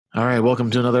All right, welcome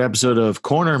to another episode of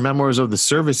Corner Memoirs of the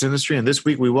Service Industry. And this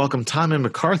week we welcome Tommy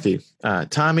McCarthy.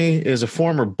 Tommy is a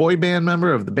former boy band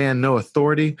member of the band No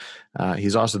Authority.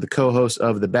 He's also the co-host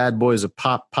of the Bad Boys of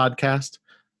Pop podcast,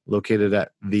 located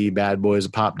at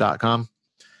thebadboysofpop.com.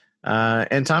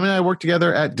 And Tommy and I worked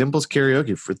together at Dimples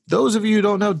Karaoke. For those of you who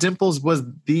don't know, Dimples was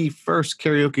the first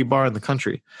karaoke bar in the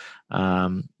country.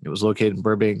 It was located in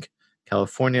Burbank,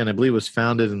 California, and I believe it was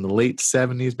founded in the late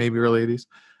 70s, maybe early 80s.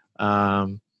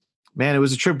 Man, it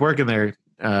was a trip working there,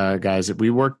 guys. We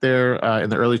worked there in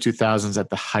the early 2000s at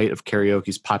the height of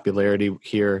karaoke's popularity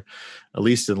here, at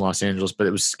least in Los Angeles, but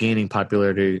it was gaining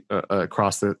popularity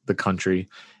across the country.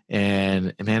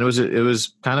 And man, it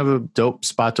was kind of a dope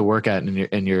spot to work at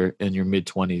in your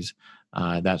mid-20s.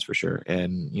 That's for sure.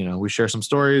 And, we share some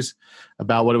stories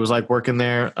about what it was like working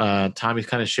there. Tommy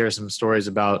kind of shares some stories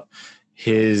about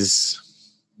his,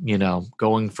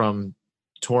 going from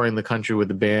touring the country with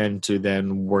the band to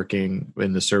then working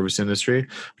in the service industry,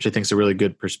 which I think is a really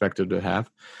good perspective to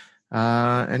have.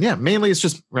 And yeah, mainly it's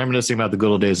just reminiscing about the good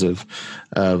old days of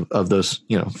those,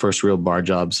 first real bar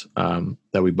jobs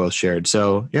that we both shared.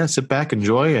 So yeah, sit back,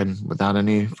 enjoy, and without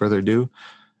any further ado,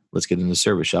 let's get into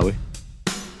service, shall we?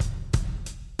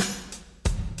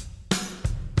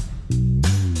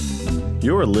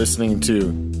 You're listening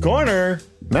to Corner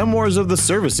Memoirs of the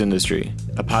Service Industry,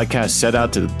 a podcast set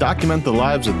out to document the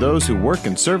lives of those who work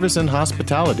in service and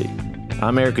hospitality.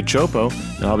 I'm Eric Chopo,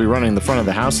 and I'll be running the front of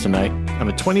the house tonight. I'm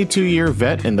a 22-year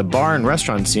vet in the bar and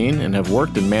restaurant scene and have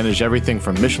worked and managed everything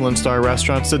from Michelin star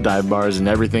restaurants to dive bars and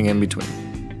everything in between.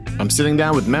 I'm sitting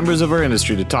down with members of our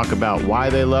industry to talk about why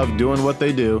they love doing what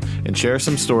they do and share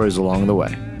some stories along the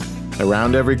way.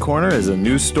 Around every corner is a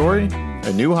new story,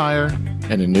 a new hire,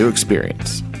 and a new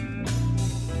experience.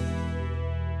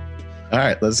 All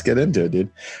right, let's get into it, dude.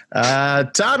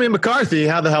 Tommy McCarthy,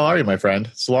 how the hell are you, my friend?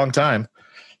 It's a long time.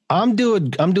 I'm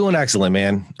doing excellent,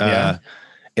 man. Yeah.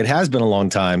 It has been a long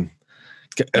time.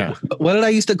 Yeah. What did I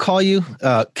used to call you?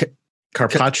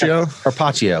 Carpaccio?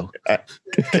 Carpaccio.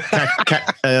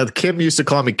 Kim used to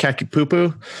call me Kaki Poo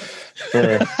Poo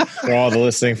for all the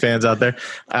listening fans out there.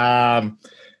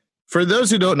 For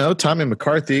those who don't know, Tommy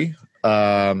McCarthy,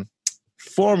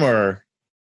 former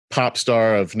pop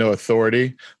star of No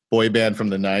Authority, boy band from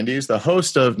the 90s, the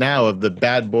host of the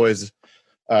Bad Boys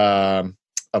of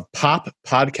Pop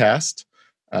podcast.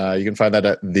 You can find that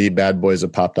at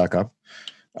thebadboysofpop.com.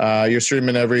 You're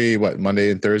streaming every,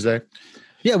 Monday and Thursday?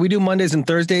 Yeah, we do Mondays and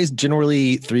Thursdays,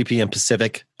 generally 3 p.m.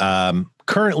 Pacific.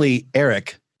 Currently,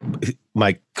 Eric,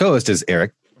 my co-host is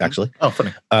Eric, actually. Oh,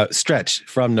 funny. Stretch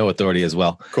from No Authority as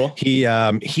well. Cool. He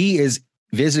is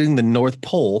visiting the North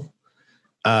Pole,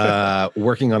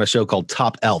 working on a show called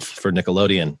Top Elf for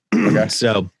Nickelodeon. Okay.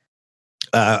 So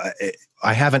I'm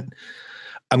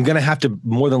going to have to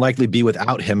more than likely be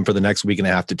without him for the next week and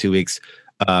a half to 2 weeks.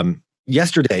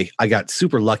 Yesterday, I got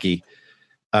super lucky.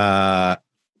 And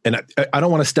I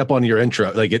don't want to step on your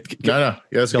intro. No. Yeah,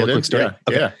 let's get into it.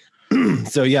 Okay. Yeah.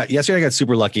 So yeah, yesterday I got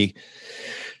super lucky.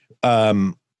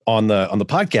 On the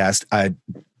podcast, I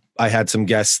had some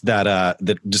guests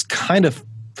that just kind of,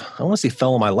 I want to say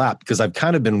fell in my lap because I've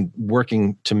kind of been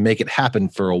working to make it happen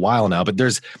for a while now. But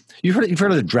you've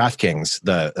heard of the DraftKings,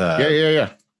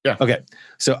 Yeah. Okay.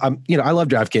 So I love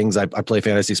DraftKings. I play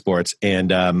fantasy sports,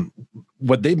 and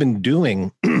what they've been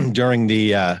doing during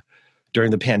the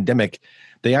pandemic,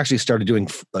 they actually started doing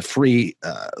free,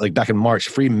 like back in March,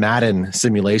 free Madden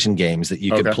simulation games that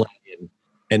you could play in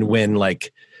and win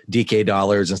like DK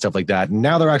dollars and stuff like that. And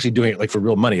now they're actually doing it like for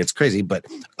real money. It's crazy, but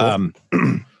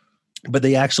but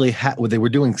they actually they were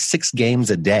doing 6 games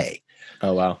a day.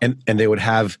 Oh wow! And they would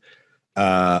have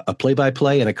a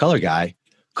play-by-play and a color guy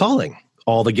calling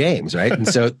all the games, right? And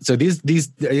so these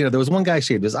there was one guy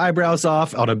shaved his eyebrows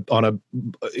off on a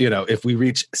if we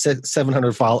reach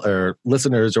 700 or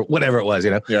listeners or whatever it was,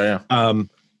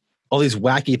 all these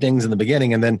wacky things in the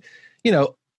beginning, and then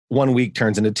 1 week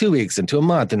turns into 2 weeks, into a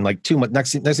month, and like 2 months.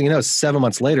 Next thing you know, 7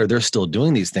 months later, they're still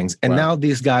doing these things, and now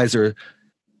these guys are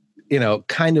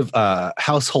kind of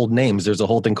household names. There's a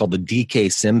whole thing called the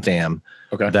DK Sim Fam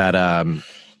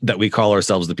that we call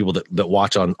ourselves, the people that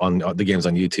watch on the games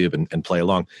on YouTube and play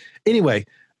along. Anyway,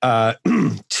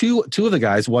 two of the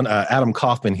guys, one Adam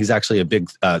Kaufman, he's actually a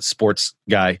big sports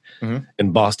guy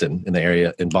in Boston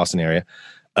area.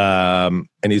 And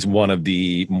he's one of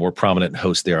the more prominent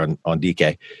hosts there on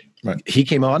DK. Right. He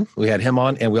came on, we had him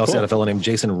on, and we also had a fellow named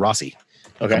Jason Rossi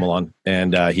come along.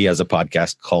 And he has a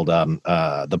podcast called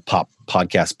the Pop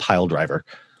Podcast Pile Driver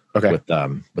with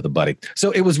a buddy. So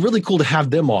it was really cool to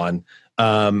have them on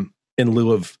in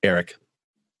lieu of Eric.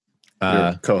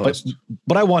 Your co-host.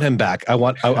 But I want him back. I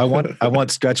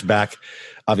want Stretch back,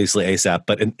 obviously ASAP.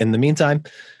 But in the meantime,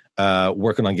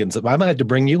 working on getting some. I might have to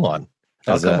bring you on.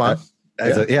 Come on.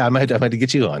 I might have to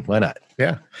get you on. Why not?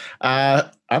 Yeah,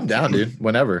 I'm down, dude.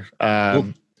 Whenever.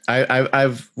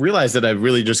 I've realized that I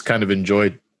really just kind of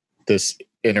enjoyed this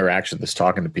interaction, this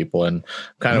talking to people, and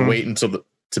kind of wait until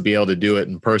to be able to do it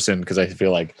in person because I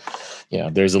feel like,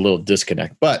 there's a little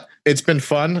disconnect. But it's been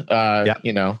fun. I'm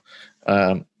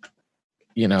down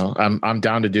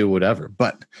to do whatever.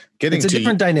 But it's a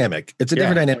different dynamic. It's a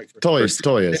different dynamic. Totally is.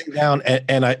 Sitting down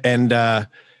and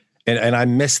I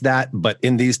miss that. But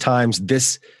in these times,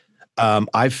 this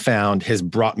I've found has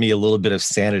brought me a little bit of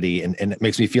sanity, and it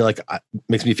makes me feel like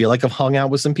I've hung out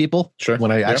with some people. Sure.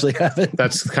 When I actually haven't.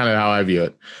 That's kind of how I view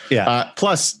it. Yeah.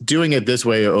 Plus, doing it this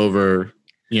way over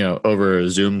a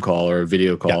Zoom call or a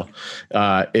video call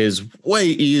is way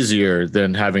easier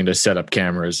than having to set up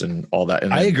cameras and all that.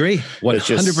 And I agree.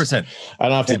 100%. I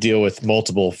don't have to deal with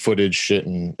multiple footage shit,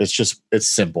 and it's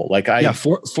simple. Like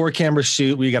four camera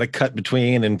shoot. We got to cut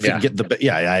between and get the.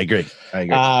 Yeah, I agree.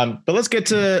 But let's get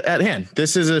to at hand.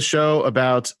 This is a show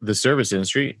about the service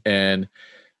industry, and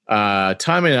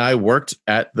Tommy and I worked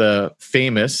at the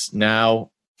famous, now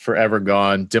forever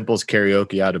gone, Dimples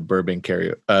Karaoke out of Burbank,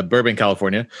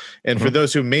 California. And for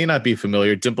those who may not be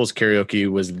familiar, Dimples Karaoke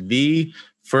was the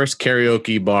first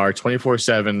karaoke bar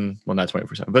 24/7. Well, not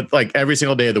 24/7, but like every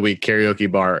single day of the week,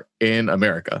 karaoke bar in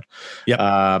America. Yep.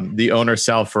 The owner,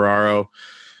 Sal Ferraro,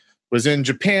 was in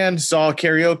Japan, saw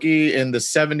karaoke in the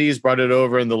 70s, brought it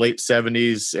over in the late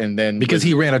 70s, and then because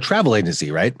he ran a travel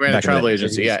agency, right? Ran a travel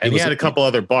agency, yeah. And he had a couple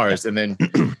other bars, and then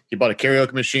he bought a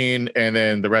karaoke machine, and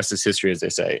then the rest is history, as they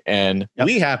say. And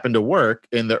we happened to work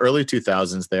in the early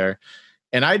 2000s there,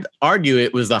 and I'd argue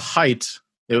it was the height.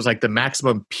 It was like the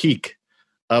maximum peak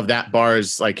of that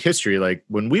bar's like history. Like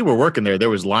when we were working there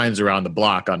was lines around the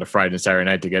block on a Friday and Saturday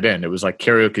night to get in. It was like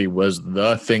karaoke was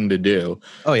the thing to do.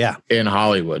 Oh yeah. In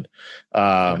Hollywood.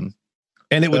 And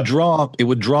it would draw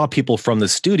people from the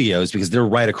studios because they're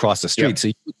right across the street. Yep.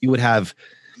 So you would have,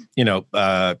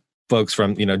 folks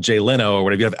from, Jay Leno or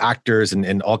whatever. You have actors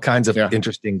and all kinds of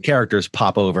interesting characters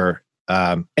pop over.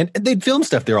 And they'd film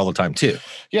stuff there all the time too.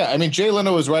 Yeah. I mean, Jay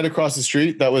Leno was right across the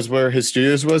street. That was where his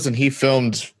studios was. And he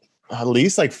filmed at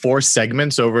least like 4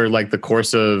 segments over like the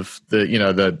course of the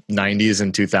 90s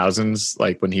and 2000s,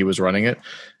 like when he was running it.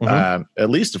 At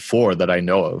least 4 that I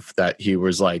know of that he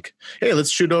was like, hey, let's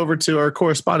shoot over to our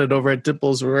correspondent over at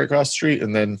Dimples right across the street.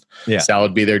 And then Sal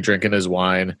would be there drinking his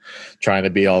wine, trying to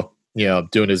be all,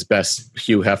 doing his best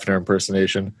Hugh Hefner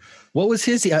impersonation. What was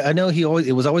his? I know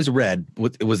it was always red.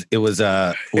 It was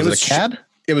a cab?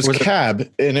 It was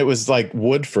cab, and it was like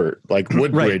Woodford, like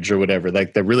Woodbridge or whatever,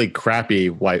 like the really crappy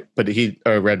white, but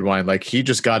red wine. Like he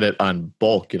just got it on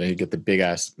bulk. You get the big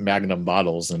ass Magnum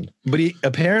bottles, but he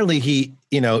acquired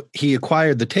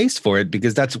the taste for it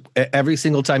because that's every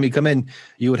single time you come in,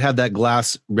 you would have that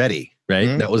glass ready, right?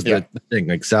 Mm-hmm. That was the thing.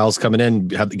 Like Sal's coming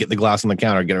in, have to get the glass on the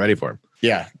counter, get it ready for him.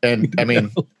 Yeah, and I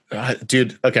mean,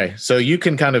 dude. Okay, so you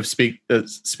can kind of speak a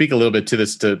little bit to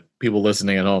this to people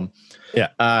listening at home.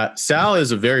 Yeah. Sal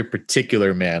is a very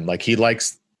particular man. Like he's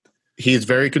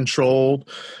very controlled,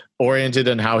 oriented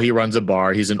in how he runs a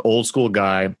bar. He's an old school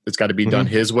guy. It's got to be done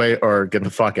his way or get the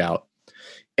fuck out.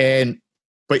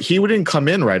 But he wouldn't come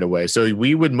in right away. So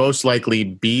we would most likely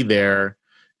be there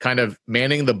kind of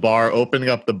manning the bar, opening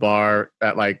up the bar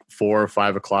at like 4 or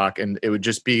 5 o'clock. And it would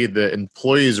just be the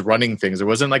employees running things. There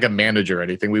wasn't like a manager or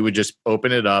anything. We would just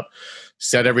open it up,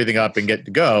 set everything up and get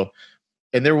to go.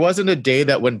 And there wasn't a day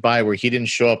that went by where he didn't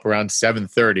show up around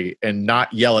 7:30 and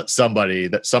not yell at somebody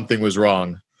that something was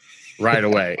wrong right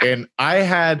away. And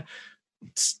it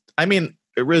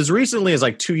was recently as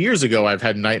like 2 years ago, I've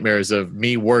had nightmares of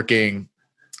me working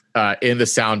in the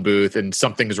sound booth and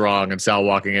something's wrong and Sal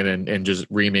walking in and just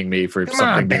reaming me for Come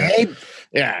something. On, babe.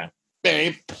 Yeah,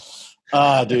 babe.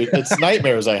 Dude, it's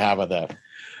nightmares I have of that.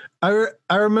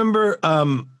 I remember...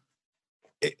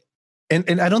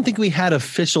 And I don't think we had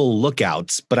official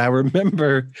lookouts, but I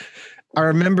remember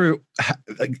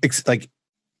like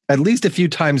at least a few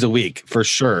times a week for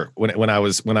sure when I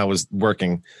was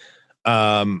working.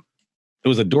 It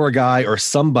was a door guy or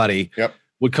somebody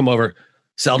would come over.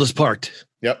 Sal just parked.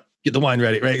 Yep. Get the wine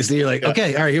ready, right? So you're like,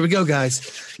 okay, all right, here we go, guys.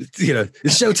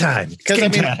 It's showtime.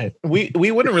 Because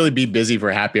we wouldn't really be busy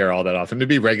for happy hour all that often. It'd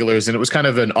be regulars, and it was kind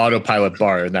of an autopilot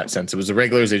bar in that sense. It was the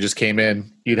regulars; they just came in.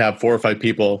 You'd have 4 or 5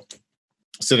 people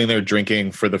sitting there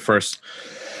drinking for the first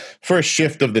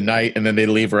shift of the night, and then they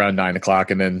leave around 9 o'clock,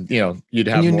 and then you'd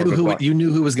have you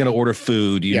knew who was going to order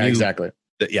food. Exactly.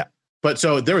 Yeah. But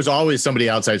so there was always somebody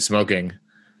outside smoking,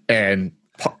 and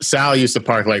Sal used to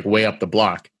park like way up the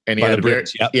block, and he By had the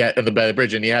bridge, yep. by the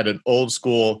bridge, and he had an old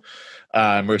school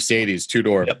Mercedes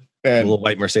 2-door, Yep. and A little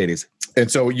white Mercedes. And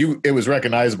so it was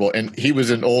recognizable, and he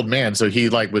was an old man, so he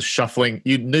like was shuffling.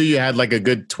 You knew you had like a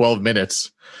good 12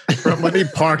 minutes from when he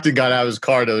parked and got out of his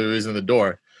car till he was in the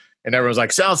door, and everyone was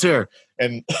like, "Sal's here,"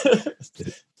 and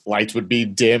lights would be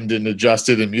dimmed and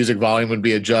adjusted, and music volume would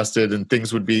be adjusted, and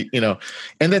things would be, you know.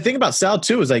 And the thing about Sal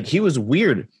too is like he was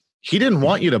weird. He didn't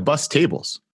want you to bust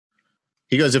tables.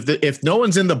 He goes, if no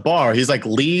one's in the bar, he's like,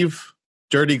 leave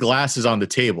dirty glasses on the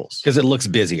tables because it looks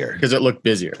busier. Because it looked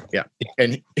busier, yeah.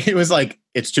 And he was like,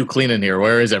 "It's too clean in here.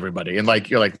 Where is everybody?" And like,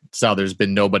 you're like, "Sal, there's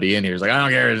been nobody in here." He's like, "I don't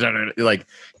care." Like,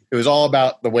 it was all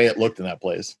about the way it looked in that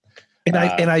place. And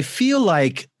I feel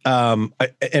like, I'm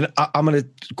going to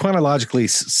chronologically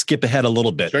skip ahead a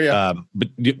little bit. Sure, yeah. But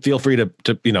feel free to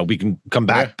we can come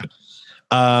back.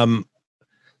 Yeah.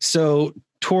 So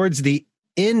towards the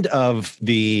end of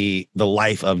the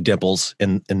life of Dimples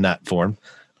in that form,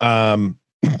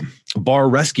 Bar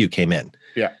Rescue came in.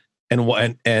 Yeah.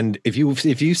 And if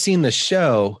you've seen the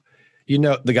show, you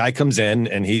know, the guy comes in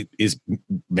and he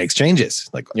makes changes.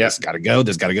 Like, this got to go,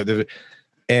 this got to go.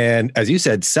 And as you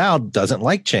said, Sal doesn't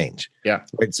like change. Yeah.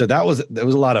 Right. So there was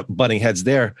a lot of butting heads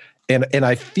there. And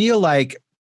I feel like,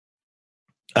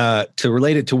 to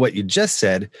relate it to what you just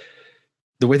said,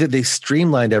 the way that they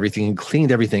streamlined everything and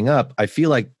cleaned everything up, I feel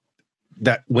like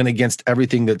that went against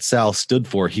everything that Sal stood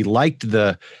for. He liked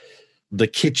the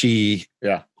kitschy,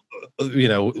 you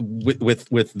know, with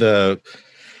the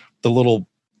little,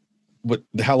 with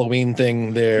the Halloween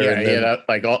thing there. Yeah, and then,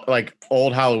 like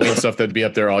old Halloween stuff that'd be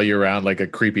up there all year round, like a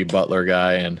creepy butler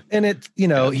guy, and it, you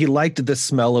know, he liked the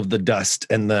smell of the dust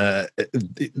and the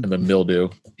mildew.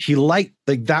 He liked,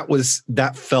 like,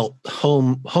 that felt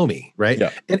homey, right?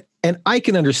 Yeah. And I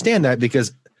can understand that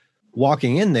because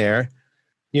walking in there,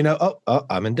 you know, oh,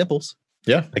 I'm in Dimples.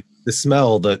 Yeah. Like the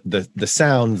smell, the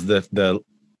sounds, the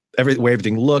way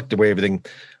everything looked, the way everything,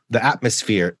 the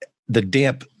atmosphere, the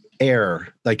damp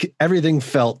air, like everything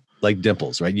felt like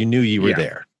Dimples, right? You knew you were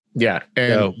there. Yeah.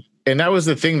 And that was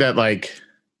the thing that, like,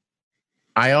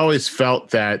 I always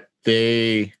felt that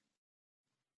they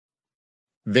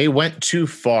went too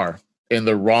far in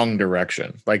the wrong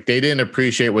direction. Like, they didn't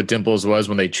appreciate what Dimples was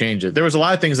when they changed it. There was a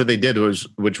lot of things that they did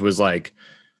which was like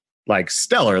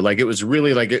stellar. Like, it was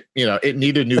really like, it, you know, it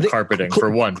needed new carpeting for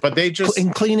one, but they just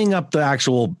in cleaning up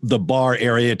the bar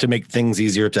area to make things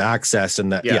easier to access,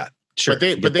 and that sure.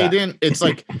 But they didn't. It's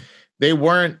like they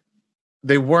weren't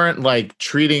like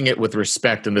treating it with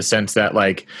respect, in the sense that,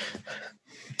 like,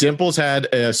 Dimples had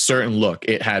a certain look.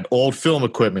 It had old film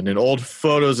equipment and old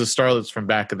photos of starlets from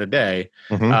back in the day.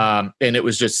 Mm-hmm. And it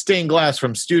was just stained glass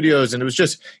from studios. And it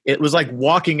was like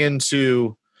walking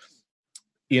into,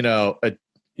 it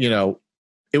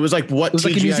was like what it was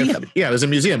TGI, like a museum. Yeah, it was a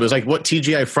museum. It was like what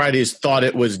TGI Fridays thought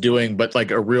it was doing, but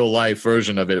like a real life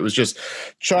version of it. It was just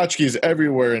tchotchkes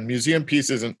everywhere and museum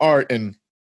pieces and art and,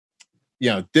 you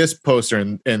know, this poster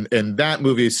and that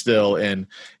movie still. And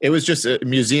it was just a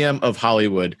museum of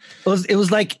Hollywood. It was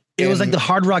like the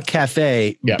Hard Rock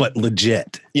Cafe, but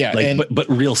legit. Yeah. Like, but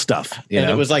real stuff. And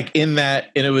it was like in that,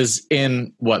 and it was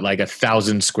in what, like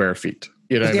 1,000 square feet.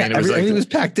 You know what I mean? It was everything was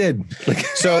packed in.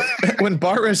 So when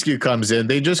Bar Rescue comes in,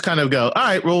 they just kind of go, all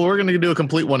right, well, we're going to do a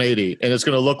complete 180, and it's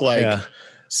going to look like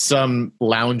some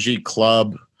loungy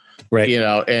club, right? You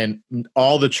know, and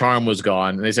all the charm was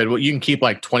gone. And they said, well, you can keep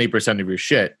like 20% of your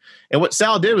shit. And what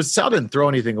Sal did was Sal didn't throw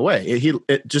anything away.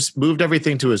 It just moved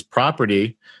everything to his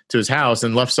property, to his house,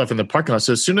 and left stuff in the parking lot.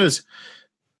 So as soon as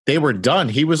they were done,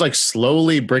 he was like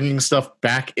slowly bringing stuff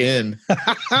back in.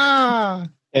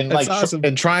 And that's like, awesome.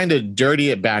 And trying to dirty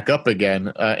it back up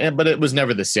again. But it was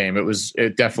never the same.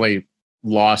 It definitely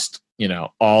lost, you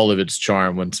know, all of its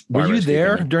charm. Were you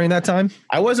there during that time?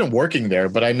 I wasn't working there,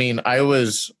 but I mean, I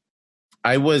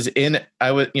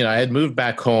had moved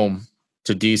back home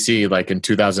to DC like in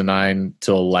 2009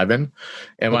 till 11.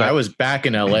 And when I was back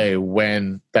in LA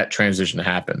when that transition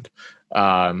happened.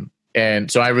 And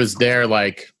so I was there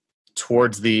like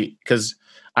because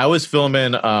I was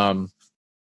filming,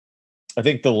 I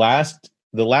think the last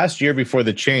year before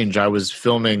the change, I was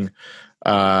filming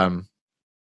Shooting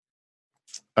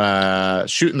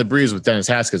the Breeze with Dennis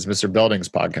Haskins, Mr. Belding's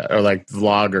podcast, or like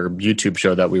vlog or YouTube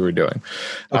show that we were doing.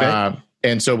 Okay.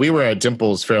 And so we were at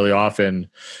Dimples fairly often,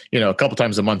 you know, a couple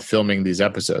times a month filming these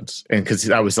episodes. And because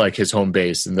that was like his home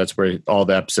base, and that's where all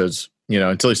the episodes, you know,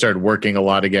 until he started working a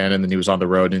lot again, and then he was on the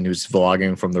road and he was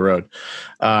vlogging from the road.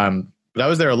 But I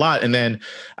was there a lot. And then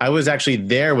I was actually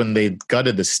there when they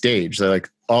gutted the stage. Like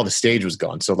all the stage was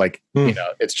gone. So like, you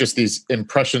know, it's just these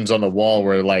impressions on the wall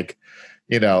where like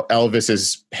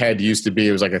Elvis's head used to be.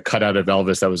 It was like a cutout of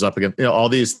Elvis that was up against, all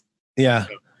these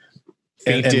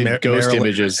painted ghost Marilyn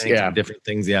images. and different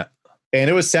things. Yeah. And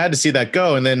it was sad to see that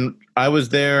go. And then I was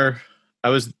there.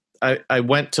 I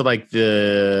went to like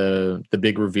the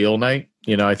big reveal night.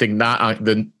 I think not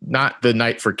the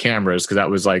night for cameras, because that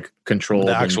was like controlled.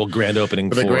 The actual grand opening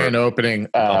for the grand opening,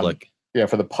 public.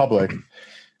 For the public.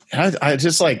 I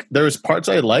just like, there was parts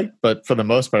I liked, but for the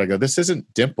most part, I go, this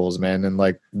isn't Dimples, man. And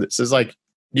like, this is like,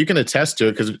 you can attest to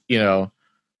it because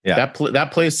that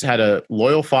place had a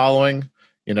loyal following.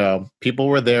 People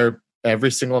were there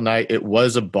every single night. It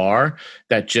was a bar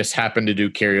that just happened to do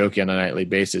karaoke on a nightly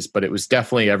basis, but it was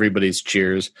definitely everybody's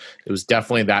cheers. It was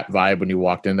definitely that vibe when you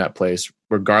walked in that place,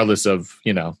 regardless of,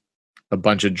 a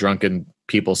bunch of drunken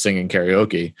people singing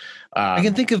karaoke. I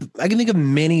can think of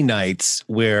many nights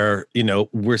where,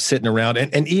 we're sitting around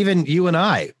and even you and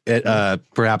I,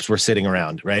 perhaps we're sitting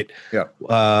around, right? Yeah.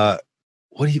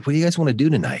 What do you guys want to do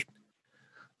tonight?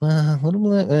 No, I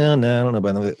don't know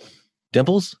about that.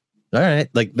 Dimples. All right.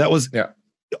 Like that was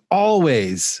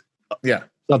always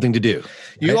something to do. Right?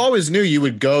 You always knew you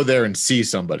would go there and see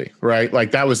somebody, right?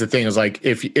 Like that was the thing, is like,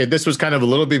 if this was kind of a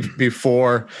little bit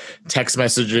before text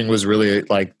messaging was really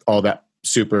like all that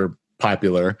super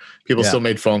popular. People still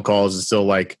made phone calls and still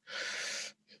like,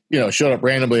 showed up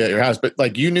randomly at your house. But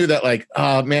like, you knew that like,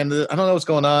 oh man, I don't know what's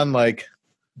going on. Like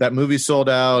that movie sold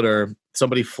out or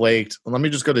somebody flaked. Let me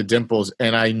just go to Dimples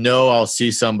and I know I'll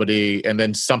see somebody and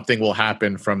then something will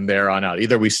happen from there on out.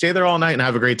 Either we stay there all night and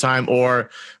have a great time, or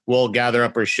we'll gather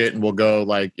up our shit and we'll go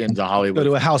like into Hollywood. Go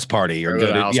to a house party or go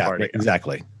to a house party.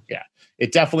 Exactly. Yeah.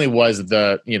 It definitely was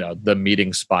the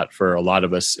meeting spot for a lot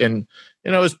of us. And,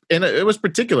 it was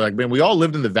particular. Like, we all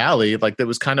lived in the Valley. Like that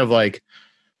was kind of like,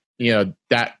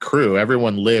 that crew,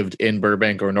 everyone lived in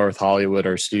Burbank or North Hollywood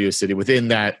or Studio City within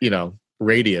that,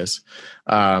 radius.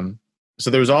 So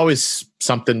there was always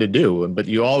something to do, but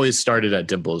you always started at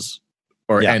Dimples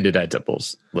or ended at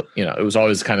Dimples. It was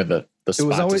always kind of the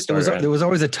spot to start at. There was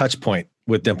always a touch point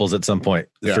with Dimples at some point,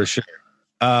 for sure.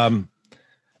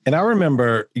 And I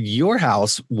remember your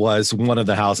house was one of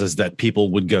the houses that people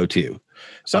would go to.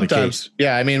 Sometimes.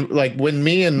 Yeah. I mean, like when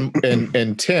me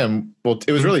and Tim, well,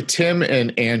 it was really Tim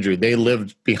and Andrew, they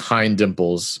lived behind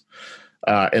Dimples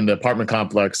in the apartment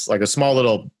complex, like a small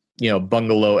little,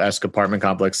 bungalow-esque apartment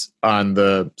complex on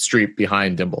the street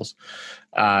behind Dimples.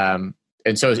 And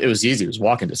so it was easy. It was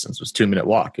walking distance. It was 2-minute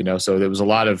walk, so there was a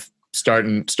lot of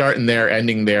starting there,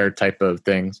 ending there type of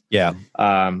things. Yeah.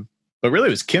 But really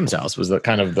it was Kim's house was the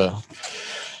kind of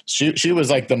she was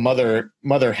like the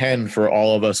mother hen for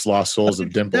all of us lost souls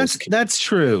of Dimples. That's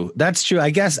true. That's true.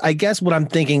 I guess what I'm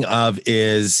thinking of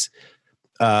is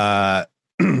the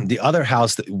other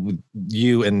house that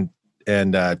you and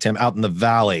Tim out in the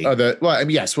Valley.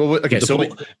 Yes. Well, okay. So,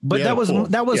 but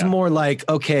that was more like,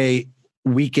 okay,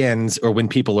 weekends or when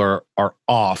people are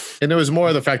off. And it was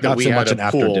more the fact that we had a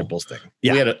pool. Dimples thing.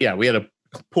 Yeah. We had a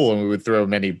pool and we would throw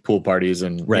many pool parties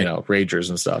and, ragers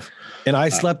and stuff. And I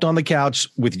slept on the couch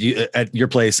with you at your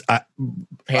place. I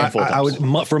was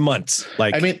for months.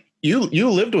 Like, I mean, you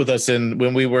lived with us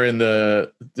when we were in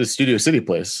the Studio City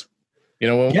place,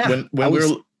 when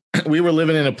we were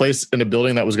living in a place in a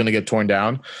building that was going to get torn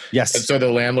down. Yes. And so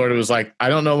the landlord was like, I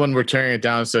don't know when we're tearing it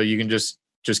down. So you can just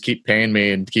keep paying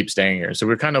me and keep staying here. So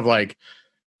we're kind of like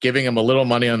giving them a little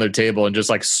money on their table and just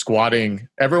like squatting.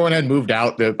 Everyone had moved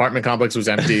out. The apartment complex was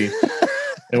empty and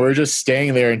we were just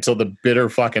staying there until the bitter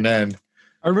fucking end.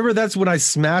 I remember that's when I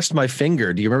smashed my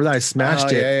finger. Do you remember that? I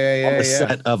smashed it on the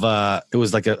set of it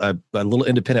was like a little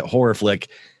independent horror flick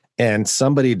and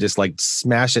somebody just like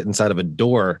smashed it inside of a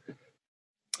door.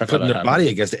 Putting their body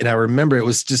against it. And I remember it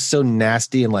was just so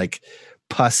nasty and like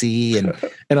pussy and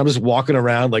I'm just walking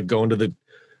around like going to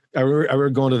I remember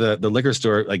going to the liquor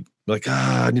store like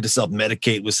I need to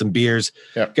self-medicate with some beers.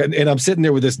 Yeah. And I'm sitting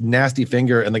there with this nasty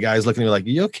finger and the guy's looking at me like,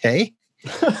 you okay?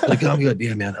 Like, I'm good.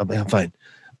 Yeah, man, I'm fine.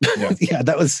 Yeah. Yeah,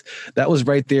 that was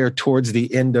right there towards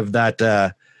the end of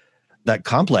that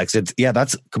complex.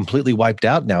 That's completely wiped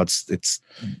out now. It's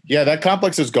that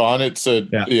complex is gone. It's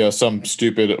some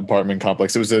stupid apartment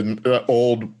complex. It was an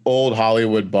old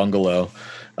Hollywood bungalow.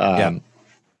 I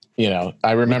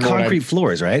remember with concrete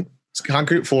floors, right? It's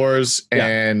concrete floors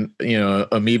and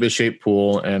amoeba shaped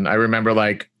pool. And I remember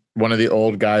like one of the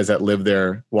old guys that lived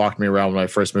there walked me around when I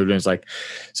first moved in. It's like,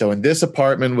 so in this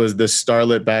apartment was this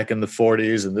starlet back in the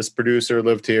 40s and this producer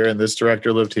lived here and this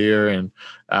director lived here. And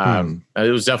it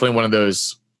was definitely one of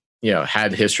those,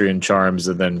 had history and charms.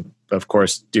 And then of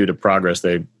course, due to progress,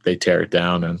 they tear it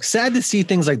down. And sad to see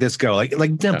things like this go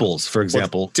like Dimples, for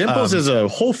example. Dimples is a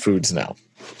Whole Foods now.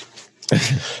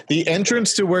 The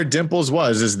entrance to where Dimples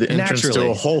was is the entrance to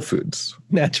a Whole Foods.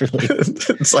 Naturally.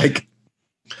 It's like,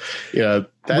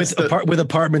 that's with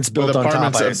apartments built on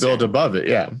top. Built above it.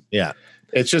 Yeah. Yeah.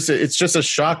 It's just a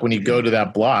shock when you go to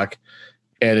that block,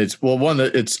 and it's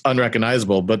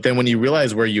unrecognizable. But then when you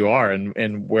realize where you are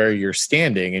and where you're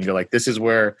standing, and you're like, this is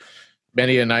where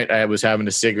many a night I was having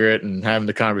a cigarette and having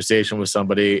the conversation with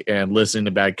somebody and listening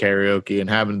to bad karaoke and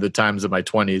having the times of my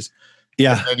 20s.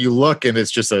 Yeah. And you look, and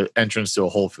it's just an entrance to a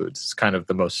Whole Foods. It's kind of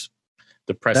the most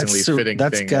depressingly fitting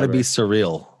that's thing. That's got to be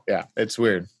surreal. Yeah, it's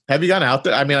weird. Have you gone out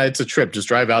there? I mean, it's a trip. Just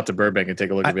drive out to Burbank and take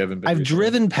a look if you haven't been. I've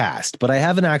driven past, but I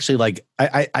haven't actually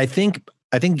I think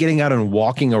getting out and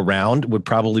walking around would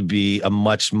probably be a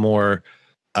much more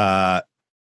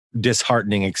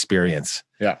disheartening experience.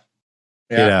 Yeah.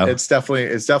 Yeah. It's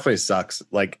definitely sucks.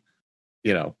 Like,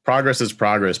 progress is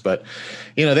progress, but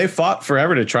they fought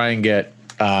forever to try and get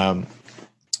like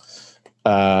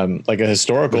a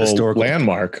historical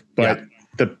landmark. But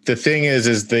the thing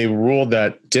is they ruled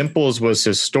that Dimples was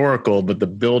historical, but the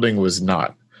building was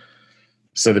not.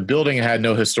 So the building had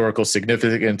no historical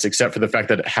significance except for the fact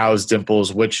that it housed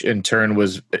Dimples, which in turn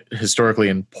was historically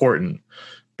important.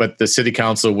 But the city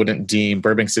council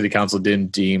Burbank City Council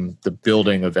didn't deem the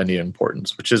building of any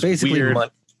importance, which is basically weird.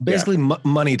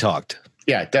 Money talked.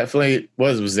 Yeah, definitely. What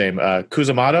was his name?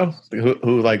 Kuzumoto,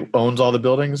 who like owns all the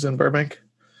buildings in Burbank.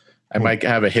 I might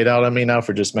have a hit out on me now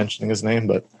for just mentioning his name,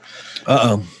 but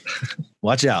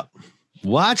watch out.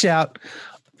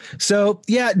 So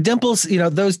yeah, Dimples,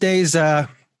 those days were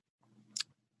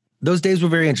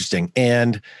very interesting.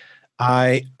 And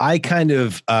I kind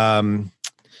of cut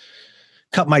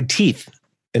my teeth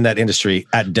in that industry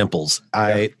at Dimples.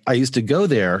 I used to go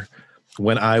there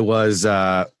when I was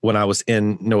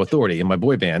in No Authority in my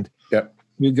boy band. Yep.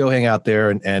 We'd go hang out there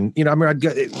and I remember I'd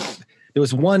go. There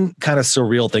was one kind of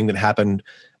surreal thing that happened.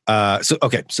 So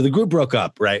the group broke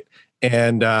up, right?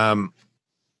 And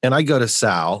I go to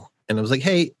Sal and I was like,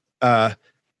 hey, I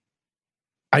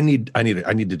need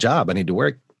a job. I need to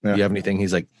work. Yeah. Do you have anything?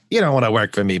 He's like, you don't want to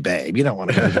work for me, babe. You don't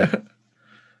want to.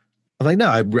 I'm like, no,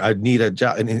 I need a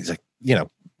job. And he's like,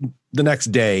 the next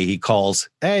day he calls,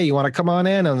 hey, you want to come on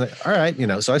in? I'm like, all right.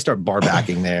 So I start bar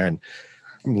backing there and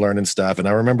I'm learning stuff. And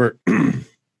I remember in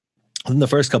the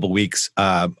first couple of weeks,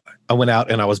 I went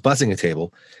out and I was bussing a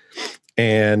table,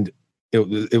 and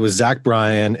it was Zach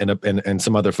Bryan and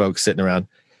some other folks sitting around.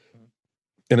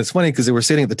 And it's funny because they were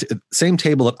sitting at the same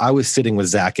table that I was sitting with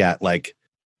Zach at like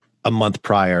a month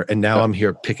prior. And now I'm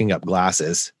here picking up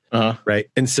glasses. Uh-huh. Right.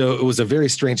 And so it was a very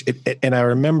strange, and I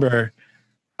remember,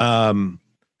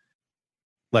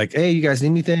 like, hey, you guys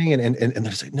need anything? And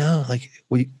they're just like, no, like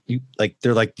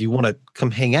they're like, do you want to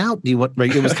come hang out? Do you want,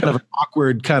 right? It was kind of an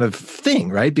awkward kind of thing,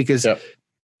 right? Because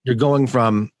you're going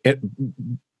from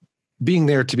being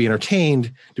there to be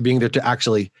entertained to being there to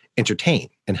actually entertain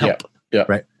and help. Yeah.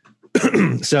 Right.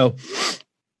 So,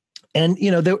 and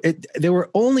there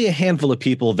were only a handful of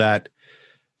people that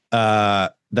I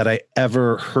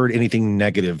ever heard anything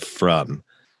negative from.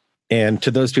 And to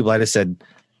those people, I just said,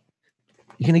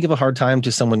 you're going to give a hard time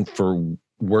to someone for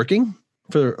working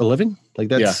for a living? Like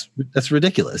that's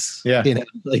ridiculous. Yeah.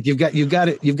 Like you've got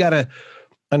to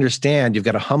understand, you've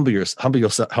got to humble yourself. Let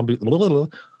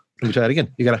me try it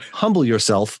again. You got to humble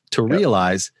yourself to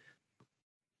realize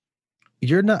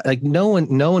you're not like, no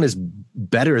one is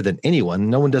better than anyone.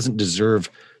 No one doesn't deserve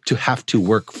to have to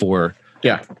work for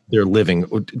their living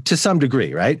to some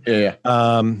degree. Right. Yeah.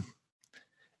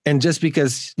 And just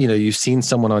because, you've seen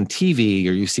someone on TV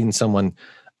or you've seen someone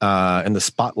in the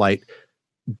spotlight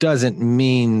doesn't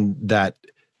mean that,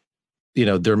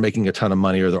 they're making a ton of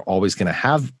money or they're always going to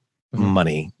have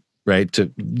money, right?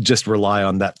 To just rely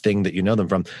on that thing that you know them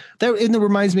from. And it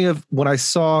reminds me of when I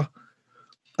saw,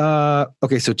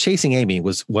 so Chasing Amy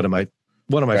was one of my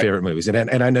favorite movies.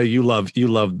 And I know you love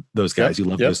those guys. You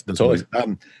love those totally.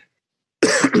 movies.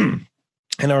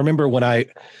 And I remember when I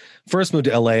first moved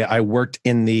to LA, I worked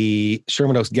in the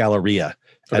Sherman Oaks Galleria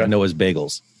at Noah's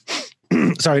Bagels.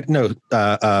 Sorry, no,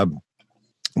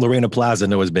 Lorena Plaza,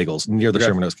 Noah's Bagels, near the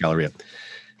Sherman Oaks Galleria.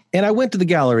 And I went to the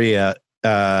Galleria.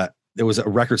 There was a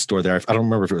record store there. I don't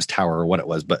remember if it was Tower or what it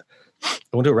was, but I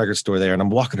went to a record store there and I'm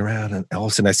walking around and all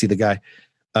of a sudden I see the guy.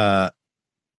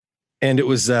 And it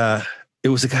was a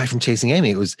guy from Chasing Amy.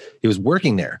 He was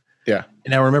working there. Yeah.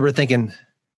 And I remember thinking,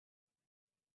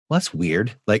 well, that's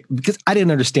weird. Like, because I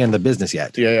didn't understand the business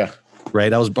yet. Yeah.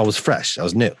 Right. I was fresh. I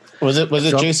was new. Was it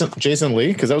Jason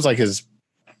Lee? Cause that was like his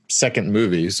second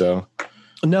movie. So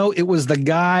no, it was the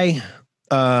guy,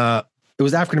 it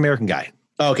was African-American guy.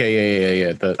 Okay.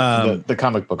 Yeah. The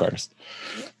comic book artist.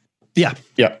 Yeah.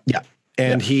 Yeah.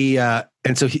 And he, and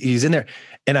so he's in there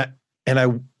and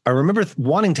I remember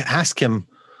wanting to ask him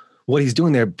what he's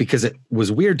doing there because it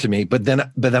was weird to me. But then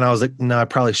I was like, no, I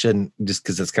probably shouldn't, just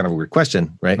because that's kind of a weird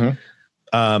question, right?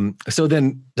 So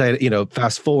then,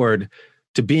 fast forward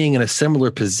to being in a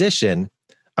similar position.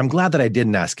 I'm glad that I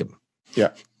didn't ask him. Yeah.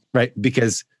 Right.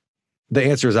 Because the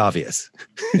answer is obvious.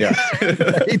 Yeah.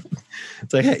 Right?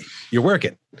 It's like, hey, you're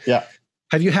working. Yeah.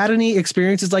 Have you had any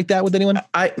experiences like that with anyone?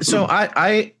 I've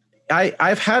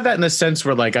had that in a sense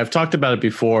where, like, I've talked about it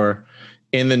before,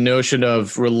 in the notion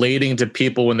of relating to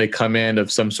people when they come in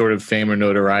of some sort of fame or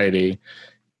notoriety,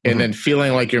 and then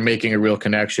feeling like you're making a real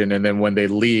connection. And then when they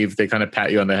leave, they kind of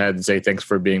pat you on the head and say, thanks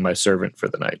for being my servant for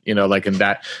the night, like in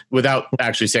that, without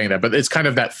actually saying that, but it's kind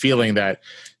of that feeling that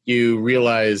you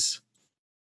realize,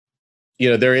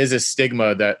 there is a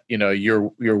stigma that,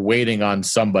 you're waiting on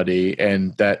somebody,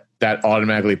 and that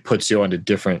automatically puts you on a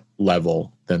different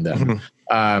level than them.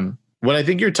 What I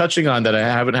think you're touching on that I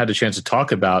haven't had a chance to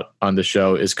talk about on the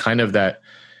show is kind of that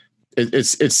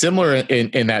it's similar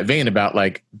in that vein about,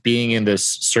 like, being in this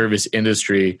service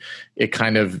industry. It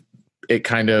kind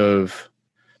of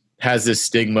has this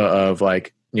stigma of,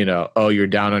 like, oh, you're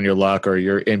down on your luck, or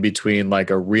you're in between, like,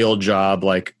 a real job,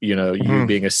 like, you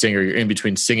being a singer, you're in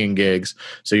between singing gigs.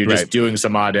 So you're just doing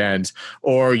some odd ends,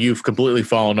 or you've completely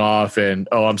fallen off, and,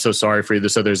 oh, I'm so sorry for you.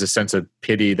 So there's a sense of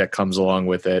pity that comes along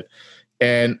with it.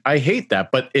 And I hate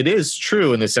that, but it is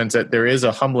true in the sense that there is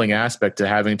a humbling aspect to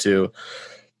having to,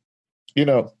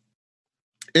 I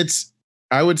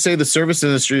would say the service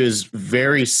industry is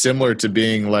very similar to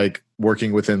being, like,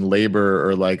 working within labor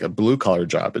or, like, a blue collar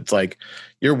job. It's like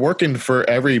you're working for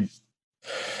every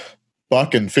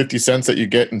 $1.50 that you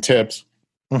get in tips.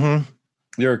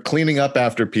 You're cleaning up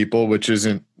after people, which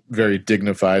isn't very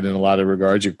dignified in a lot of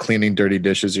regards. You're cleaning dirty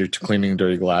dishes. You're cleaning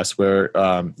dirty glassware.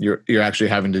 You're actually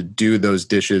having to do those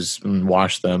dishes and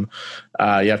wash them.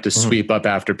 You have to sweep up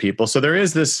after people. So there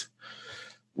is this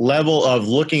level of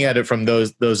looking at it from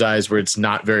those eyes where it's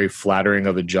not very flattering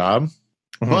of a job.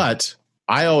 But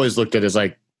I always looked at it as,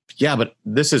 like, yeah, but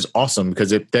this is awesome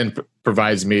because it then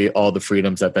provides me all the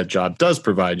freedoms that job does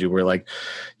provide you. Where, like,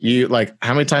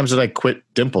 how many times did I quit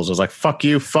Dimples? I was like, fuck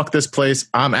you, fuck this place,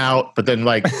 I'm out. But then,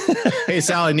 like, hey,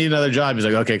 Sal, I need another job. He's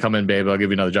like, okay, come in, babe, I'll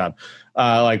give you another job.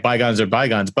 Like, bygones are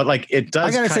bygones. But, like, it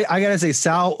does. I gotta say,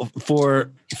 Sal,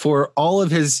 for all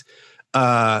of his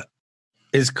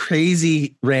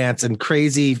crazy rants and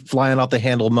crazy flying off the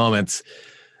handle moments,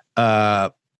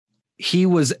 he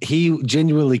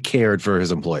genuinely cared for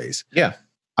his employees. Yeah,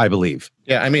 I believe.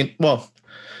 Yeah, I mean, well,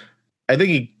 I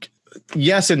think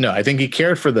yes and no. I think he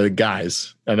cared for the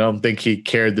guys. I don't think he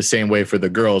cared the same way for the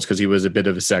girls, because he was a bit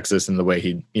of a sexist in the way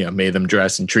he, made them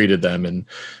dress and treated them, and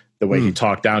the way he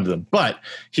talked down to them. But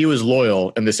he was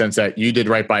loyal in the sense that you did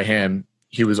right by him.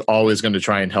 He was always going to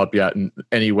try and help you out in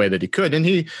any way that he could. And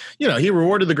he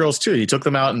rewarded the girls too. He took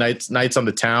them out nights on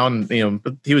the town,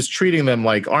 but he was treating them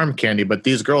like arm candy. But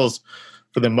these girls,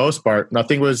 for the most part,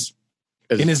 nothing was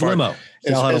in his limo.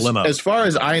 As far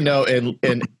as I know,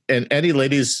 and any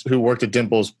ladies who worked at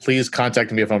Dimples, please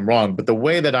contact me if I'm wrong. But the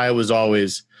way that I was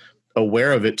always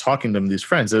aware of it, talking to them, these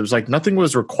friends, it was like nothing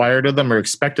was required of them or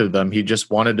expected of them. He just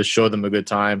wanted to show them a good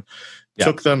time.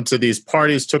 Took them to these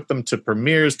parties, took them to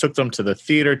premieres, took them to the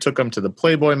theater, took them to the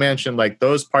Playboy Mansion. Like,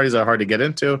 those parties are hard to get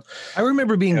into. I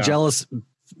remember being jealous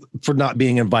for not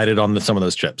being invited on some of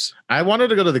those trips. I wanted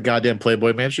to go to the goddamn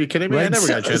Playboy Mansion. Are you kidding me? Right? I never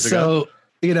got a chance to go.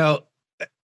 So,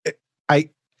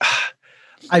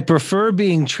 I prefer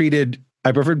being treated.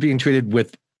 I preferred being treated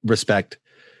with respect.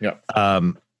 Yeah.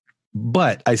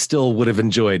 But I still would have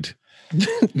enjoyed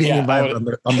being invited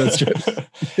on those trips.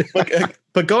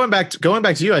 But going back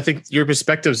to you, I think your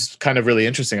perspective is kind of really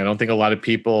interesting. I don't think a lot of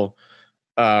people,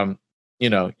 you're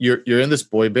in this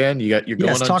boy band. You're going.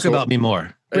 Yes, talk about me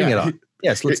more. Bring it on.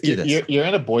 Yes, let's do this. You're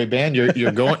in a boy band.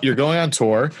 You're going on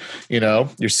tour. You're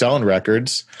selling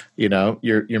records.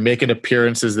 You're making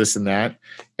appearances, this and that,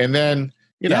 and then.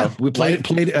 We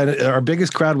played. Our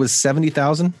biggest crowd was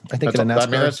 70,000. I think.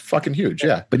 That's fucking huge.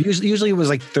 Yeah, but usually it was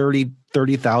like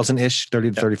 30,000 ish,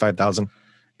 30 to 35,000.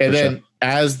 And then,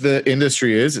 as the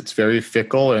industry is, it's very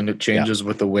fickle and it changes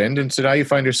with the wind. And so now you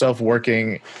find yourself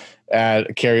working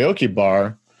at a karaoke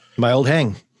bar. My old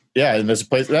hang. Yeah, and there's a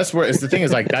place. That's where. It's the thing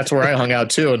is, like, that's where I hung out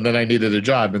too. And then I needed a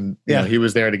job, and he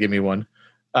was there to give me one.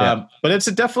 But it's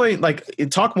definitely like,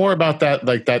 talk more about that,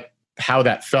 like that. How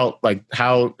that felt, like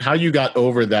how you got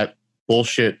over that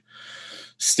bullshit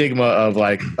stigma of,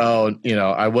 like, oh,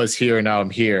 I was here and now I'm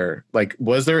here. Like,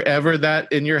 was there ever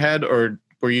that in your head, or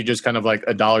were you just kind of like,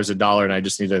 a dollar's a dollar and I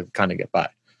just need to kind of get by?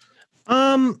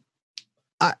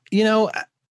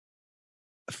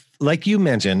 Like you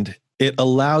mentioned, it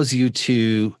allows you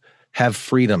to have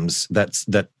freedoms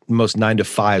that most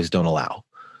 9-to-5s don't allow.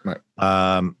 Right.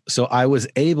 So I was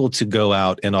able to go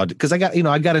out and because I got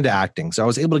into acting, so I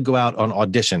was able to go out on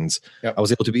auditions. Yep. I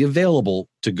was able to be available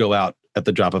to go out at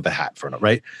the drop of a hat for it.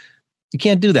 Right? You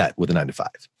can't do that with a 9-to-5.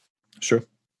 Sure.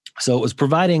 So it was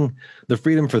providing the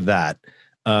freedom for that,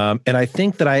 and I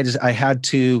think that I had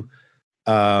to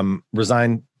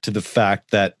resign to the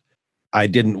fact that I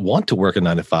didn't want to work a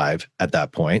 9-to-5 at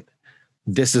that point.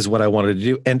 This is what I wanted to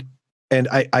do, and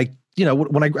I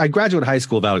when I graduated high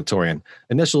school valedictorian,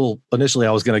 initially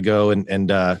I was going to go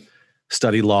and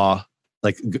study law,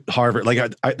 like Harvard.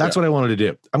 Like that's what I wanted to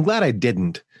do. I'm glad I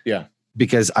didn't. Yeah.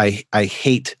 Because I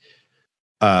hate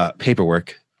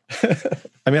paperwork.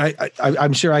 I mean,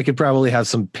 I'm sure I could probably have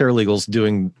some paralegals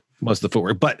doing most of the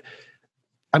footwork, but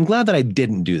I'm glad that I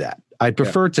didn't do that. I'd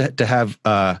prefer to have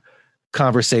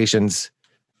conversations,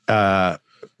 not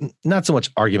so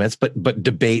much arguments, but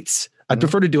debates. I'd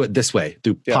prefer to do it this way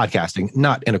through podcasting,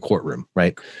 not in a courtroom,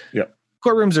 right? Yeah.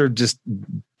 Courtrooms are just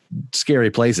scary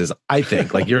places, I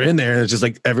think. Like you're in there and it's just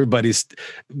like everybody's,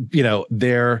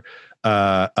 there.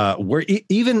 Where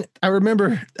even I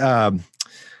remember there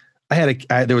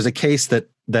was a case that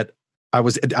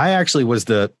I actually was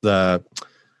the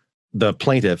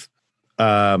plaintiff.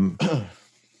 And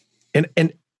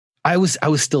I was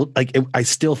still like, I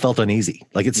still felt uneasy.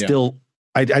 Like it's still,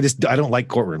 I don't like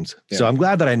courtrooms. Yeah. So I'm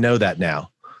glad that I know that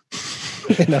now.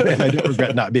 and I don't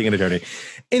regret not being an attorney.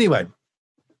 Anyway.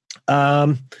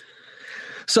 So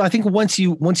I think once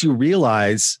you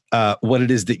realize, what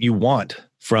it is that you want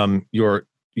from your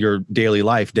daily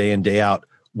life, day in, day out,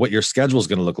 what your schedule is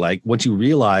going to look like, once you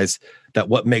realize that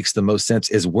what makes the most sense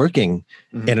is working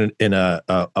in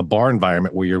a bar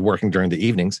environment where you're working during the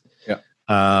evenings,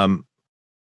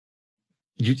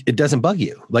 it doesn't bug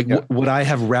you. Like, would I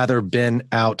have rather been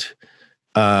out,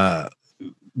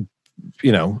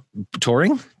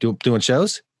 touring, doing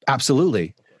shows?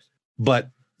 Absolutely.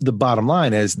 But the bottom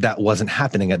line is that wasn't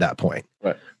happening at that point.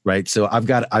 Right. So I've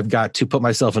got to put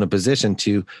myself in a position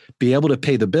to be able to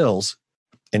pay the bills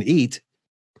and eat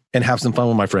and have some fun